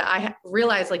move me, but I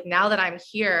realized like now that I'm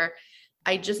here,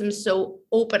 I just am so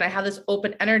open. I have this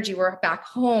open energy, where back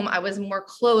home, I was more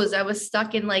closed. I was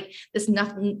stuck in like this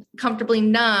comfortably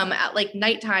numb at like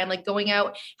nighttime, like going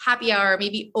out happy hour,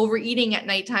 maybe overeating at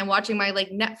nighttime, watching my like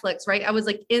Netflix, right? I was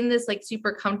like in this like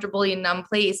super comfortably numb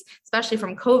place, especially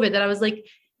from COVID, that I was like,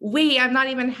 wait, I'm not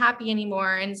even happy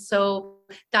anymore. And so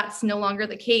that's no longer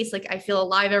the case. Like I feel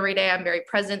alive every day. I'm very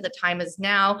present. The time is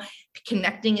now.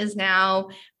 Connecting is now.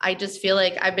 I just feel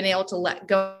like I've been able to let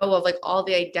go of like all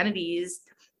the identities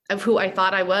of who I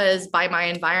thought I was by my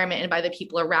environment and by the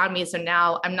people around me. So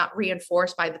now I'm not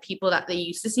reinforced by the people that they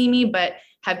used to see me, but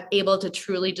have able to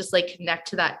truly just like connect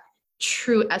to that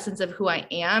true essence of who I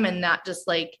am. And that just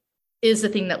like is the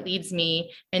thing that leads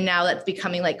me. And now that's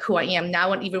becoming like who I am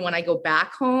now. And even when I go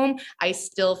back home, I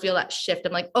still feel that shift.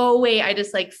 I'm like, oh wait, I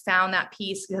just like found that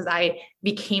peace because I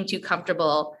became too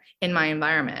comfortable in my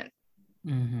environment.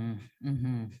 Mm-hmm,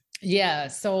 mm-hmm. Yeah.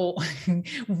 So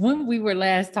when we were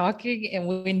last talking, and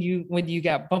when you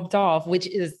got bumped off, which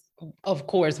is of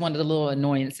course one of the little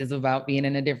annoyances about being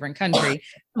in a different country,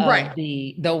 right?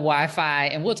 The Wi-Fi,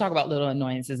 and we'll talk about little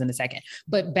annoyances in a second.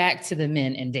 But back to the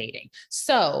men and dating.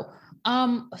 So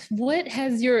What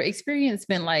has your experience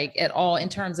been like at all in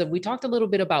terms of, we talked a little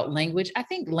bit about language. I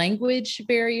think language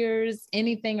barriers,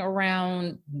 anything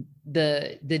around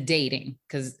the dating,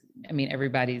 because I mean,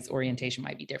 everybody's orientation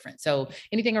might be different. So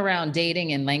anything around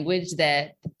dating and language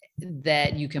that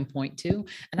you can point to.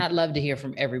 And I'd love to hear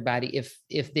from everybody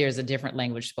if there's a different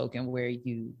language spoken where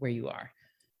you are.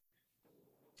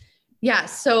 Yeah.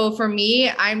 So for me,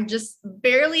 I'm just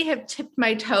barely have tipped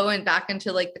my toe and back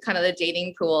into like the kind of the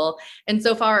dating pool. And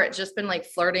so far it's just been like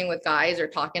flirting with guys or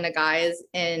talking to guys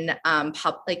in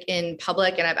public. And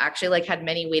I've actually like had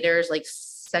many waiters like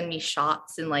send me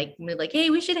shots and like, hey,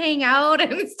 we should hang out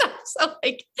and stuff. So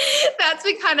like, that's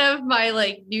been kind of my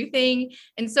like new thing.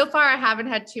 And so far I haven't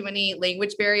had too many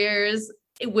language barriers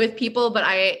with people, but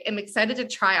I am excited to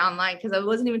try online because I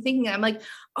wasn't even thinking. I'm like,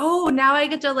 oh, now I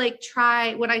get to like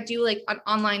try when I do like on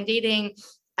online dating,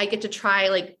 I get to try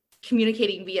like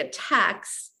communicating via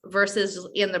text versus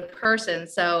in the person.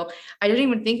 So I didn't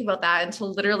even think about that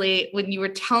until literally when you were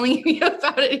telling me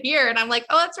about it here. And I'm like,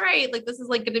 oh, that's right. Like, this is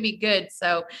like going to be good.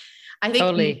 So I think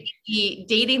totally.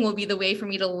 Dating will be the way for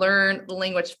me to learn the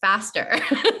language faster.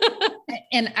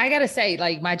 And I got to say,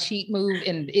 like, my cheat move,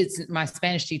 and it's my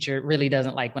Spanish teacher really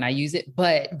doesn't like when I use it,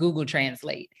 but Google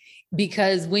Translate,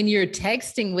 because when you're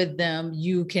texting with them,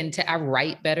 you can, I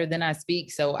write better than I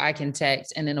speak. So I can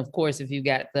text. And then of course, if you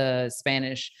got the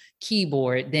Spanish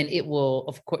keyboard, then it will,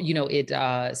 of course,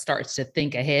 it starts to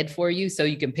think ahead for you. So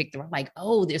you can pick like,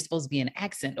 oh, there's supposed to be an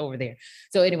accent over there.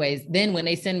 So anyways, then when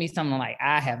they send me something like,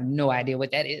 I have no idea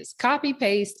what that is, copy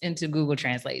paste into Google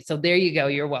Translate. So there you go.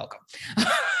 You're welcome.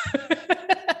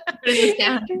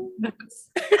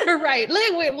 Right.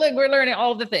 Look, we're learning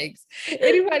all the things.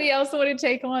 Anybody else want to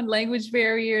take on language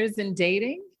barriers in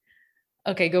dating?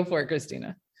 Okay, go for it,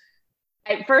 Christina.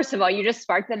 First of all, you just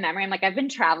sparked the memory. I'm like, I've been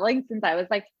traveling since I was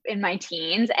like in my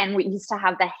teens, and we used to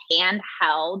have the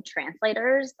handheld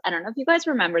translators. I don't know if you guys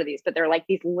remember these, but they're like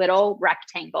these little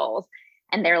rectangles,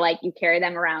 and they're like, you carry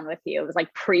them around with you. It was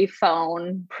like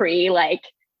pre-phone, like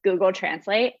Google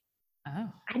Translate. Oh,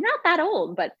 I'm not that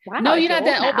old, but wow. No, you're not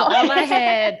that old.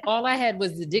 But all I had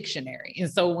was the dictionary. And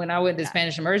so when I went to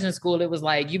Spanish immersion school, it was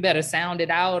like, you better sound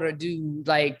it out or do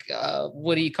like,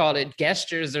 what do you call it?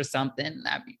 Gestures or something.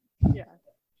 I mean,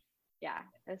 yeah.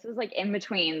 This was like in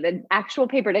between the actual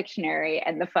paper dictionary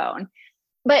and the phone.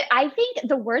 But I think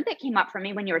the word that came up for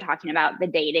me when you were talking about the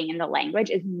dating and the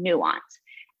language is nuance.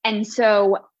 And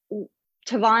so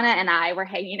Tavana and I were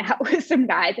hanging out with some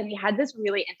guys, and we had this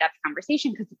really in-depth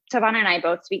conversation because Tavana and I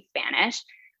both speak Spanish,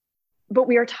 but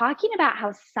we were talking about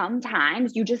how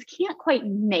sometimes you just can't quite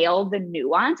nail the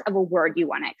nuance of a word you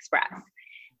want to express.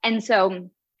 And so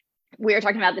we were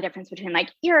talking about the difference between like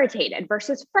irritated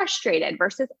versus frustrated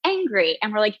versus angry.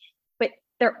 And we're like, but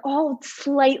they're all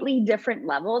slightly different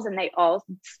levels and they all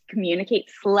communicate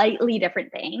slightly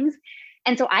different things.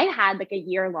 And so I had like a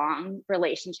year-long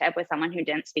relationship with someone who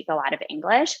didn't speak a lot of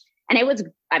English. And it was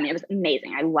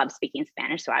amazing. I love speaking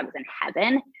Spanish, so I was in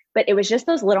heaven. But it was just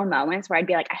those little moments where I'd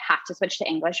be like, I have to switch to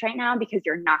English right now because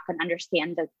you're not going to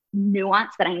understand the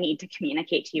nuance that I need to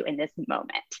communicate to you in this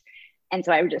moment. And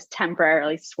so I would just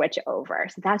temporarily switch over.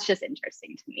 So that's just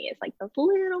interesting to me. It's like those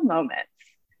little moments.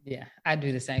 Yeah, I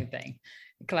do the same thing.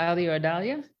 Claudia or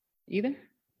Dalia? Either?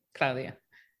 Claudia.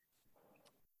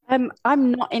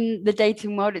 I'm not in the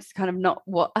dating world. It's kind of not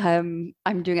what I'm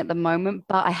doing at the moment,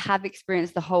 but I have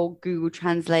experienced the whole Google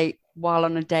Translate while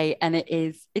on a date, and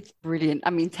it's brilliant. I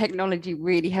mean, technology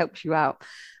really helps you out.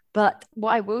 But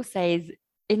what I will say is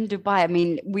in Dubai, I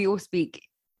mean, we all speak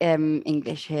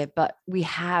English here, but we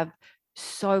have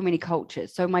so many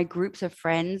cultures. So my groups of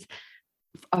friends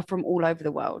are from all over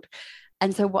the world.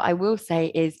 And so what I will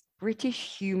say is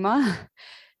British humor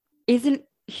isn't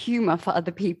humor for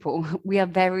other people. We are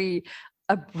very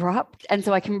abrupt, and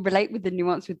so I can relate with the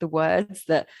nuance with the words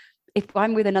that if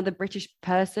I'm with another British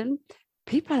person,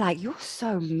 people are like, you're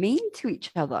so mean to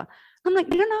each other. I'm like,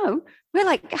 no, we're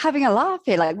like having a laugh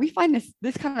here, like we find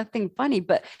this kind of thing funny,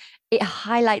 but it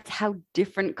highlights how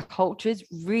different cultures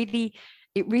really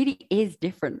is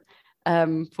different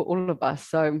for all of us.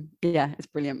 So yeah, it's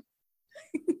brilliant.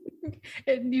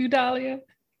 And you, Dalia?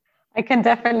 I can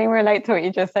definitely relate to what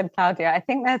you just said, Claudia. I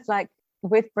think there's like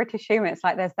with British humor, it's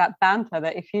like there's that banter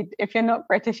that if you're not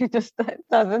British, it just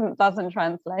doesn't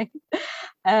translate.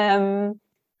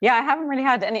 Yeah, I haven't really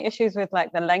had any issues with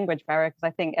like the language barrier because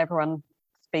I think everyone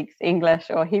speaks English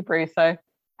or Hebrew, so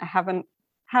I haven't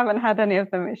had any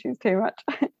of them issues too much.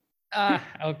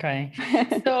 Okay.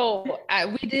 So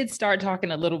we did start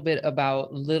talking a little bit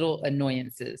about little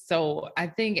annoyances. So I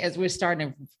think as we're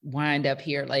starting to wind up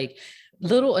here, like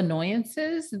little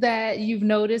annoyances that you've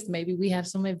noticed. Maybe we have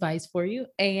some advice for you,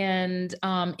 and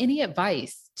any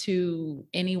advice to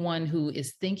anyone who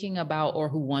is thinking about or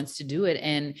who wants to do it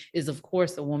and is, of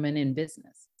course, a woman in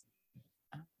business.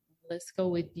 Let's go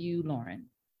with you, Lauren.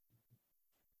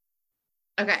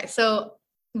 Okay, so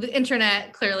the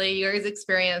internet, clearly your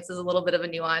experience is a little bit of a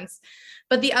nuance,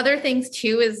 but the other things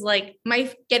too is like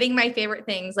getting my favorite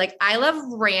things. Like I love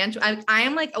ranch. I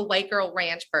am like a white girl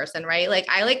ranch person, right? Like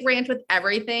I like ranch with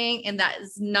everything, and that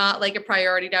is not like a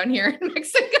priority down here in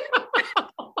Mexico.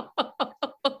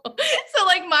 So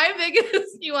like my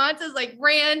biggest nuance is like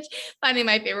ranch, finding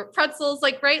my favorite pretzels,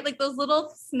 like, right? Like those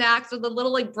little snacks or the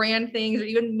little like brand things or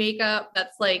even makeup.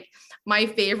 That's like my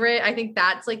favorite. I think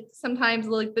that's like sometimes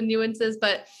like the nuances,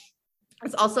 but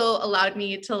it's also allowed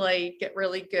me to like get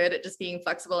really good at just being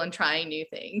flexible and trying new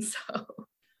things. So.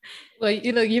 Well,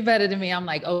 you're better than me. I'm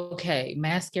like, okay,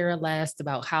 mascara lasts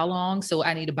about how long? So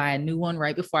I need to buy a new one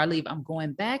right before I leave. I'm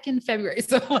going back in February.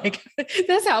 So like,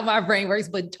 that's how my brain works,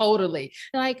 but totally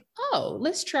like, oh,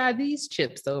 let's try these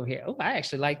chips over here. Oh, I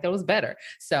actually like those better.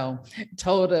 So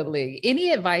totally.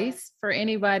 Any advice for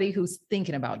anybody who's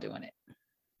thinking about doing it?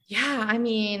 Yeah. I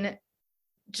mean,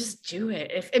 just do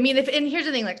it. And here's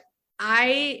the thing, like,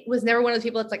 I was never one of those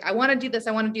people that's like, I want to do this.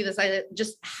 I want to do this. I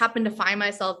just happened to find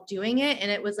myself doing it. And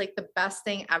it was like the best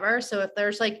thing ever. So if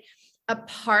there's like a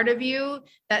part of you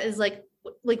that is like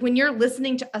when you're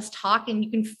listening to us talk and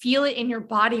you can feel it in your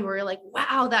body where you're like,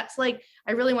 wow, that's like,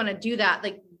 I really want to do that.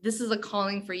 Like, this is a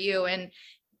calling for you, and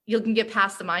you can get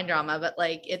past the mind drama, but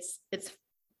like, it's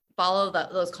follow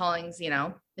those callings,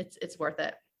 it's worth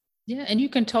it. Yeah. And you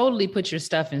can totally put your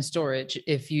stuff in storage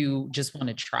if you just want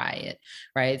to try it.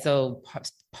 Right. So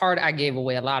I gave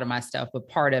away a lot of my stuff, but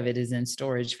part of it is in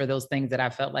storage for those things that I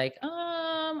felt like,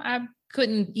 I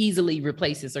couldn't easily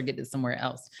replace this or get this somewhere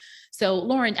else. So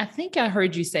Lauren, I think I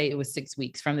heard you say it was 6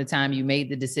 weeks from the time you made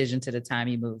the decision to the time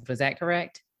you moved. Was that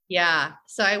correct? Yeah.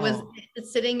 So I was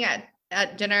sitting at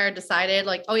dinner, decided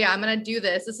like, oh yeah, I'm going to do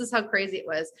this. This is how crazy it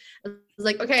was. I was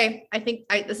like, okay, I think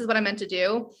this is what I meant to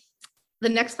do. The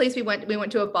next place we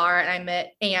went to a bar, and I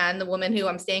met Anne, the woman who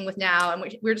I'm staying with now. And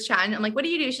we were just chatting. I'm like, what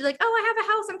do you do? She's like, oh, I have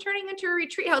a house. I'm turning into a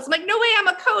retreat house. I'm like, no way. I'm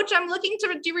a coach. I'm looking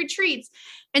to do retreats.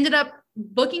 Ended up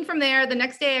booking from there. The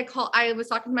next day I was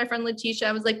talking to my friend Letitia.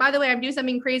 I was like, by the way, I'm doing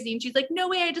something crazy. And she's like, no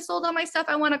way. I just sold all my stuff.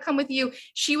 I want to come with you.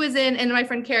 She was in, and my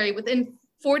friend Carrie, within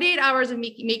 48 hours of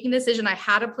making the decision, I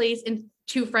had a place and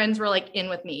 2 friends were like in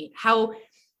with me. How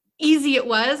easy it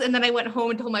was. And then I went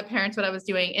home and told my parents what I was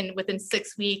doing. And within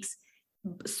 6 weeks,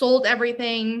 sold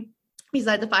everything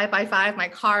besides the 5x5, my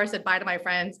car, said bye to my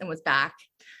friends, and was back.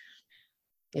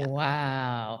 Yeah.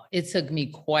 Wow. It took me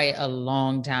quite a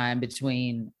long time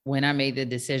between when I made the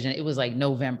decision. It was like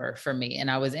November for me.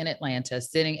 And I was in Atlanta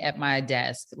sitting at my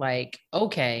desk, like,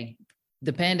 okay,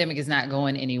 the pandemic is not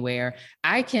going anywhere.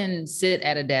 I can sit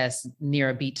at a desk near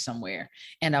a beach somewhere.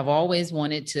 And I've always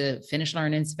wanted to finish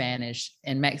learning Spanish,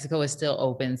 and Mexico is still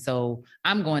open. So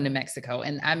I'm going to Mexico.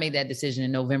 And I made that decision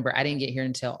in November. I didn't get here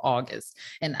until August.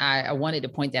 And I wanted to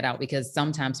point that out because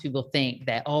sometimes people think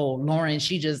that, oh, Lauren,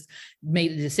 she just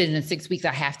made a decision in 6 weeks.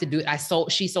 I have to do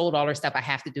it. She sold all her stuff. I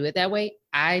have to do it that way.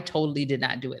 I totally did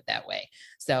not do it that way.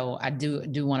 So I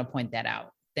do want to point that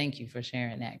out. Thank you for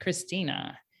sharing that.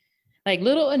 Christina. Like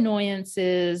little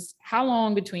annoyances, how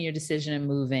long between your decision and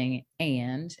moving,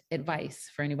 and advice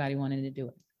for anybody wanting to do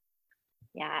it?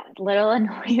 Yeah, little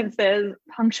annoyances,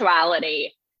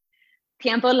 punctuality.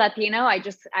 Tiempo Latino,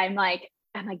 I'm like,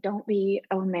 don't be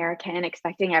American,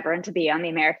 expecting everyone to be on the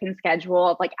American schedule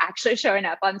of like actually showing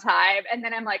up on time. And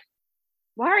then I'm like,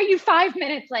 why are you 5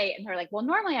 minutes late? And they're like, well,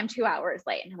 normally I'm 2 hours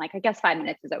late. And I'm like, I guess 5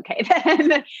 minutes is okay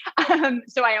then.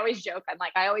 So I always joke,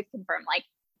 I always confirm like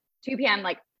 2 p.m.,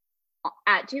 like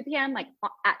at 2 p.m., like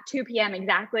at 2 p.m.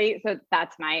 exactly. So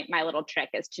that's my little trick,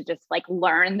 is to just like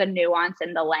learn the nuance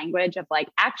and the language of like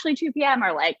actually 2 p.m.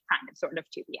 or like kind of sort of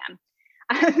 2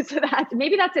 p.m. So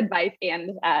that's advice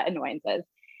and annoyances.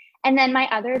 And then my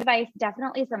other advice,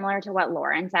 definitely similar to what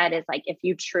Lauren said, is like, if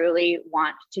you truly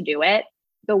want to do it,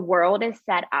 the world is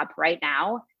set up right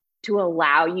now to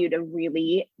allow you to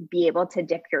really be able to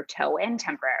dip your toe in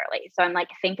temporarily. So I'm like,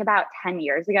 think about 10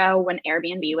 years ago when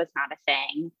Airbnb was not a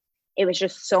thing. It was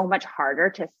just so much harder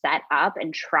to set up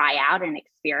and try out and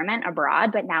experiment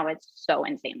abroad, but now it's so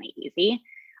insanely easy.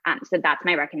 So that's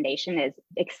my recommendation, is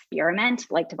experiment.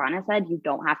 Like Tivana said, you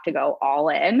don't have to go all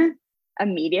in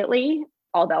immediately.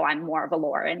 Although I'm more of a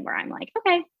Lauren, where I'm like,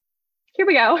 okay, here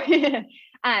we go.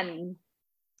 And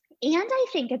I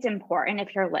think it's important,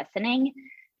 if you're listening,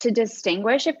 to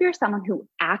distinguish if you're someone who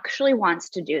actually wants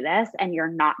to do this and you're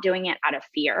not doing it out of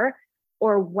fear,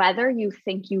 or whether you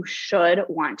think you should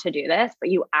want to do this, but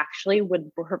you actually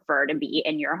would prefer to be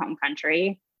in your home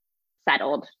country,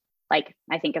 settled. Like,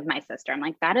 I think of my sister, I'm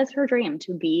like, that is her dream,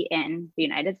 to be in the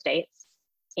United States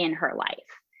in her life.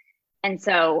 And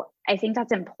so I think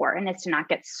that's important, is to not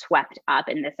get swept up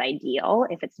in this ideal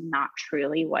if it's not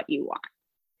truly what you want.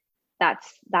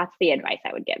 That's the advice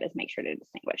I would give, is make sure to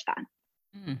distinguish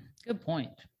that. Good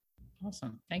point.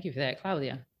 Awesome. Thank you for that,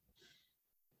 Claudia.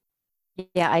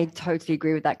 Yeah, I totally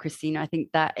agree with that, Christina. I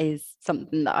think that is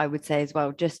something that I would say as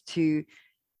well. Just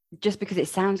because it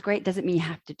sounds great doesn't mean you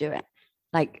have to do it.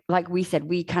 Like we said,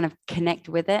 we kind of connect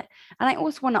with it. And I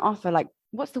also want to offer, like,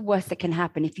 what's the worst that can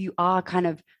happen if you are kind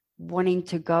of wanting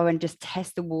to go and just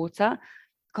test the water?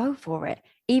 Go for it.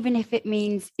 Even if it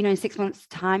means, in 6 months'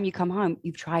 time you come home,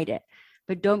 you've tried it.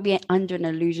 But don't be under an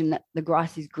illusion that the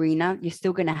grass is greener. You're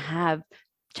still going to have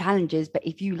challenges, but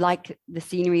if you like the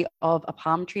scenery of a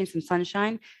palm tree and some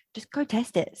sunshine, just go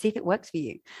test it, see if it works for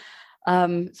you.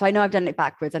 So I know I've done it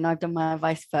backwards. I know I've done my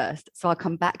advice first, so I'll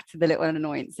come back to the little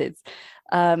annoyances.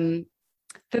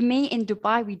 For me, in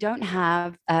Dubai, we don't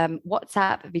have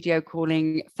WhatsApp video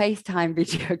calling, FaceTime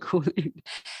video calling.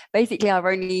 Basically,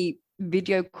 our only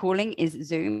video calling is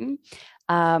Zoom,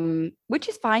 which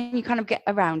is fine. You kind of get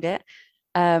around it.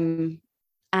 And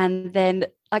then,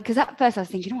 like, because at first I was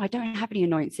thinking, I don't have any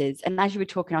annoyances. And as you were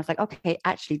talking, I was like, okay,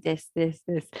 actually this.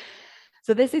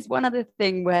 So this is one other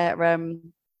thing where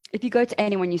if you go to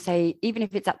anyone, you say, even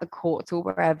if it's at the courts or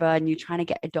wherever, and you're trying to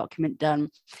get a document done,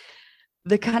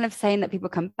 the kind of saying that people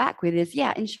come back with is,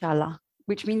 yeah, inshallah,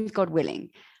 which means God willing.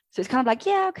 So it's kind of like,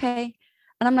 yeah, okay.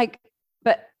 And I'm like,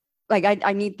 but like,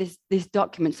 I need this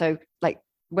document. So like,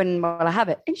 when will I have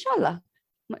it? Inshallah.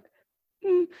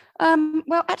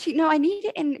 Well, actually, no, I need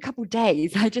it in a couple of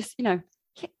days. I just,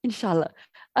 inshallah.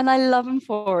 And I love them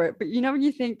for it. But when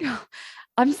you think,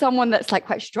 I'm someone that's like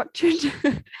quite structured.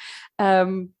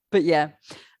 But yeah.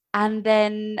 And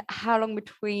then how long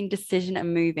between decision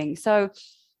and moving? So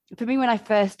for me, when I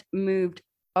first moved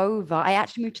over, I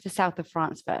actually moved to the south of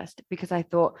France first, because I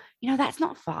thought, that's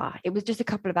not far. It was just a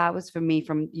couple of hours for me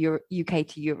from UK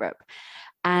to Europe.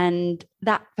 And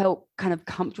that felt kind of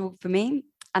comfortable for me.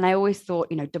 And I always thought,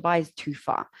 Dubai is too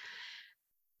far.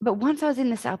 But once I was in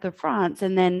the south of France,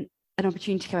 and then an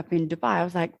opportunity came up in Dubai, I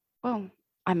was like, well,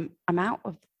 I'm out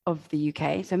of the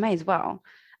UK, so may as well.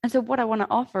 And so what I want to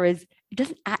offer is, it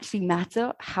doesn't actually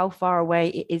matter how far away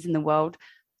it is in the world.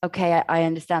 Okay, I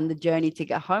understand the journey to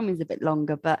get home is a bit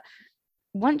longer, but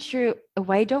once you're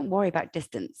away, don't worry about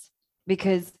distance,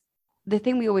 because the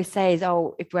thing we always say is,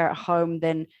 if we're at home,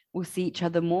 then we'll see each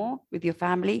other more with your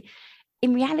family.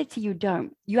 In reality, you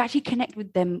don't. You actually connect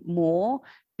with them more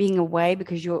being away,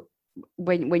 because you're,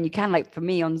 when you can, like for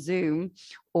me on Zoom,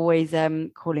 always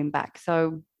calling back.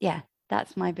 So yeah,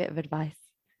 that's my bit of advice.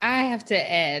 I have to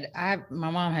add, my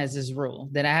mom has this rule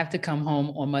that I have to come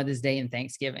home on Mother's Day and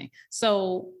Thanksgiving.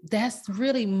 So that's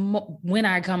really when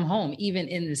I come home, even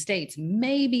in the States.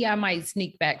 Maybe I might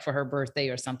sneak back for her birthday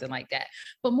or something like that.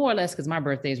 But more or less, because my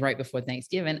birthday is right before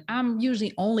Thanksgiving, I'm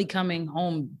usually only coming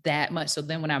home that much. So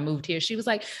then when I moved here, she was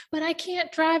like, but I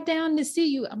can't drive down to see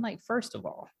you. I'm like, first of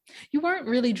all, you weren't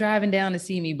really driving down to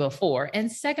see me before. And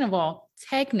second of all,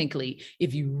 technically,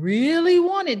 if you really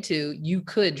wanted to, you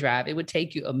could drive. It would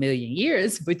take you a million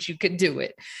years, but you could do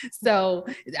it. So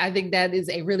I think that is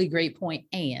a really great point.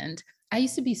 And I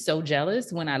used to be so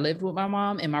jealous when I lived with my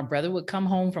mom, and my brother would come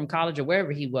home from college or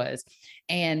wherever he was,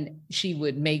 and she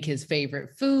would make his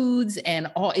favorite foods,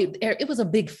 and it was a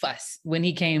big fuss when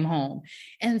he came home.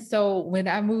 And so when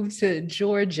I moved to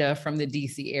Georgia from the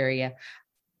DC area,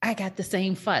 I got the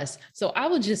same fuss. So I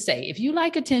would just say, if you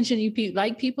like attention, you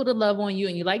like people to love on you,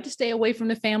 and you like to stay away from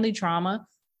the family trauma,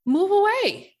 move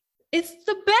away. It's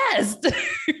the best.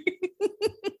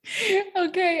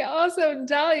 Okay, awesome.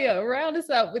 Dahlia, round us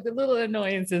up with the little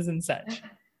annoyances and such.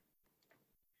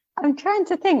 I'm trying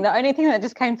to think. The only thing that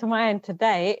just came to mind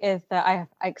today is that I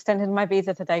extended my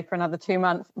visa today for another 2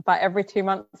 months, but every 2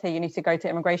 months here, you need to go to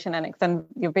immigration and extend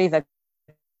your visa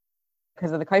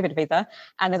because of the COVID visa.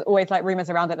 And there's always like rumors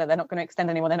around it that they're not going to extend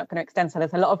anymore. They're not going to extend. So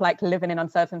there's a lot of like living in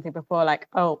uncertainty before, like,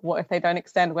 oh, what if they don't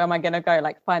extend? Where am I going to go?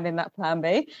 Like finding that plan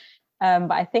B.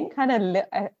 But I think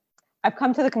I've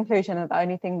come to the conclusion that the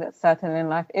only thing that's certain in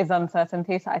life is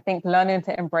uncertainty. So I think learning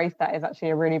to embrace that is actually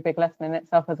a really big lesson in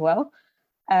itself as well.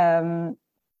 And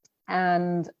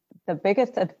the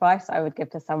biggest advice I would give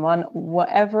to someone,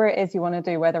 whatever it is you want to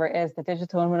do, whether it is the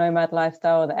digital nomad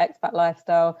lifestyle, the expat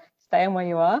lifestyle, staying where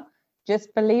you are,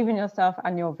 just believe in yourself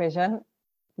and your vision,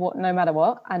 no matter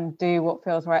what, and do what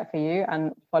feels right for you,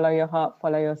 and follow your heart,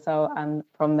 follow your soul, and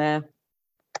from there,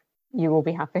 you will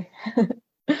be happy.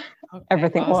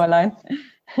 everything will align.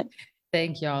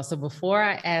 Thank y'all. So before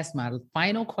I ask my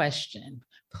final question,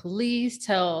 please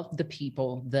tell the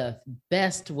people the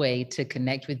best way to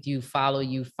connect with you, follow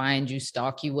you, find you,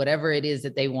 stalk you, whatever it is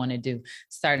that they want to do.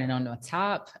 Starting on the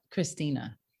top,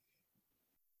 Christina.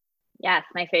 Yes,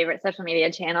 my favorite social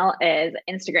media channel is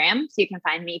Instagram. So you can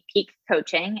find me Pique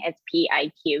Coaching. It's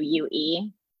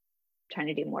PIQUE. Trying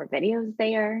to do more videos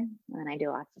there. And then I do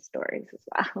lots of stories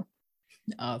as well.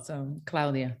 Awesome.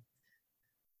 Claudia.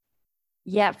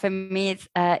 Yeah, for me, it's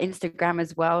Instagram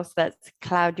as well. So that's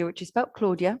Claudia, which is spelled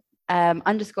Claudia, __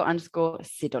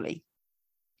 Sidoli.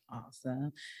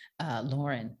 Awesome.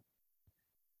 Lauren.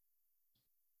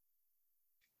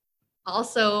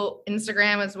 Also,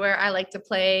 Instagram is where I like to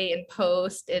play and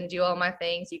post and do all my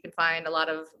things. You can find a lot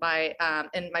of my,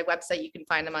 in my website, you can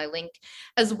find my link,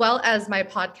 as well as my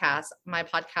podcast. My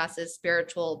podcast is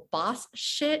Spiritual Boss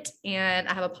Shit, and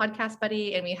I have a podcast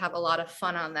buddy, and we have a lot of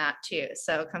fun on that too.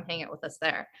 So come hang out with us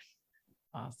there.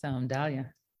 Awesome.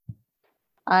 Dahlia.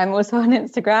 I'm also on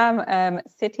Instagram,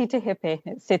 City to Hippie.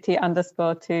 It's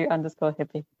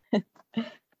city_to_hippie.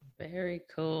 Very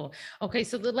cool. Okay,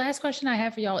 so the last question I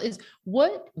have for y'all is,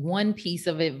 what one piece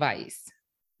of advice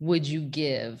would you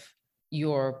give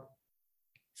your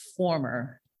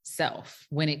former self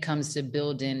when it comes to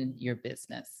building your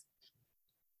business?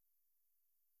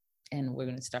 And we're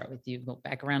going to start with you. Go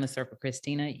back around the circle.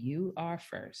 Christina, you are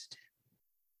first.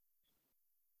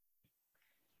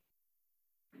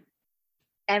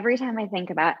 Every time I think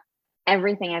about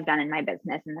everything I've done in my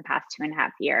business in the past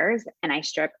 2.5 years, and I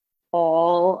strip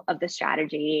all of the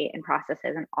strategy and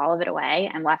processes and all of it away,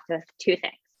 I'm left with two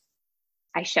things.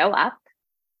 I show up,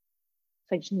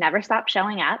 so I just never stop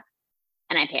showing up,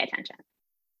 and I pay attention.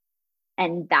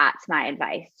 And that's my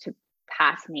advice to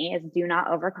pass me, is do not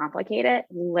overcomplicate it.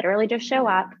 Literally just show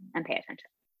up and pay attention.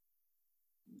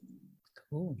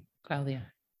 Cool.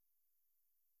 Claudia.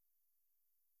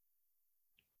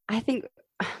 I think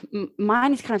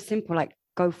mine is kind of simple, like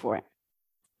go for it.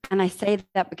 And I say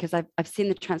that because I've seen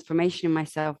the transformation in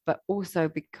myself, but also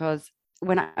because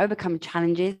when I overcome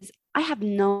challenges, I have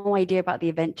no idea about the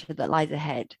adventure that lies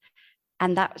ahead.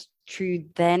 And that's true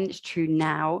then, it's true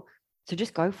now. So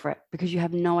just go for it, because you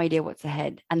have no idea what's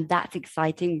ahead. And that's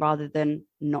exciting rather than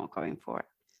not going for it.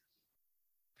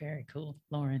 Very cool.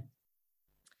 Lauren.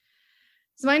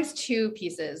 So mine's two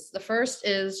pieces. The first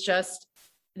is just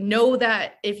know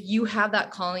that if you have that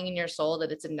calling in your soul,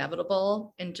 that it's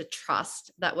inevitable, and to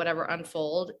trust that whatever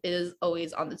unfold is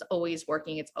always on, it's always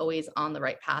working, it's always on the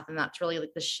right path. And that's really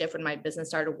like the shift when my business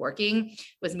started working,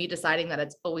 was me deciding that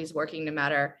it's always working no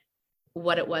matter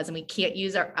what it was. And we can't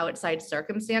use our outside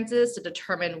circumstances to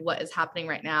determine what is happening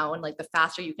right now. And like the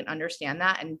faster you can understand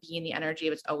that and be in the energy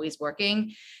of it's always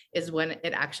working is when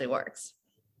it actually works.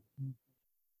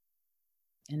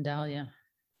 And Dahlia.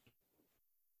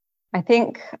 I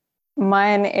think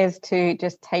mine is to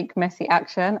just take messy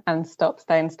action and stop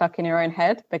staying stuck in your own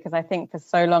head, because I think for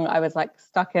so long I was like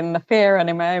stuck in the fear and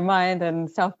in my own mind and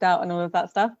self-doubt and all of that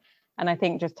stuff. And I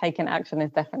think just taking action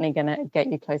is definitely going to get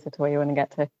you closer to where you want to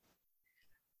get to.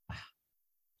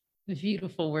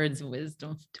 Beautiful words of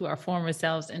wisdom to our former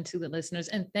selves and to the listeners.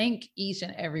 And thank each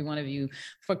and every one of you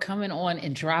for coming on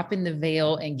and dropping the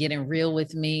veil and getting real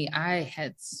with me. I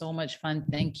had so much fun.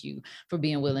 Thank you for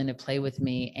being willing to play with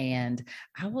me, and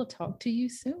I will talk to you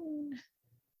soon.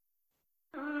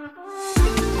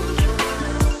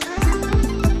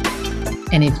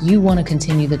 And if you want to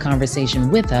continue the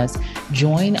conversation with us,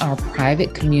 join our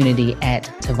private community at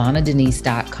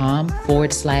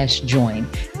TavanaDenise.com/join.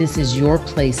 This is your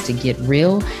place to get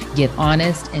real, get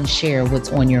honest, and share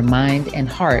what's on your mind and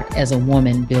heart as a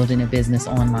woman building a business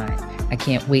online. I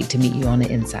can't wait to meet you on the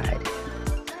inside.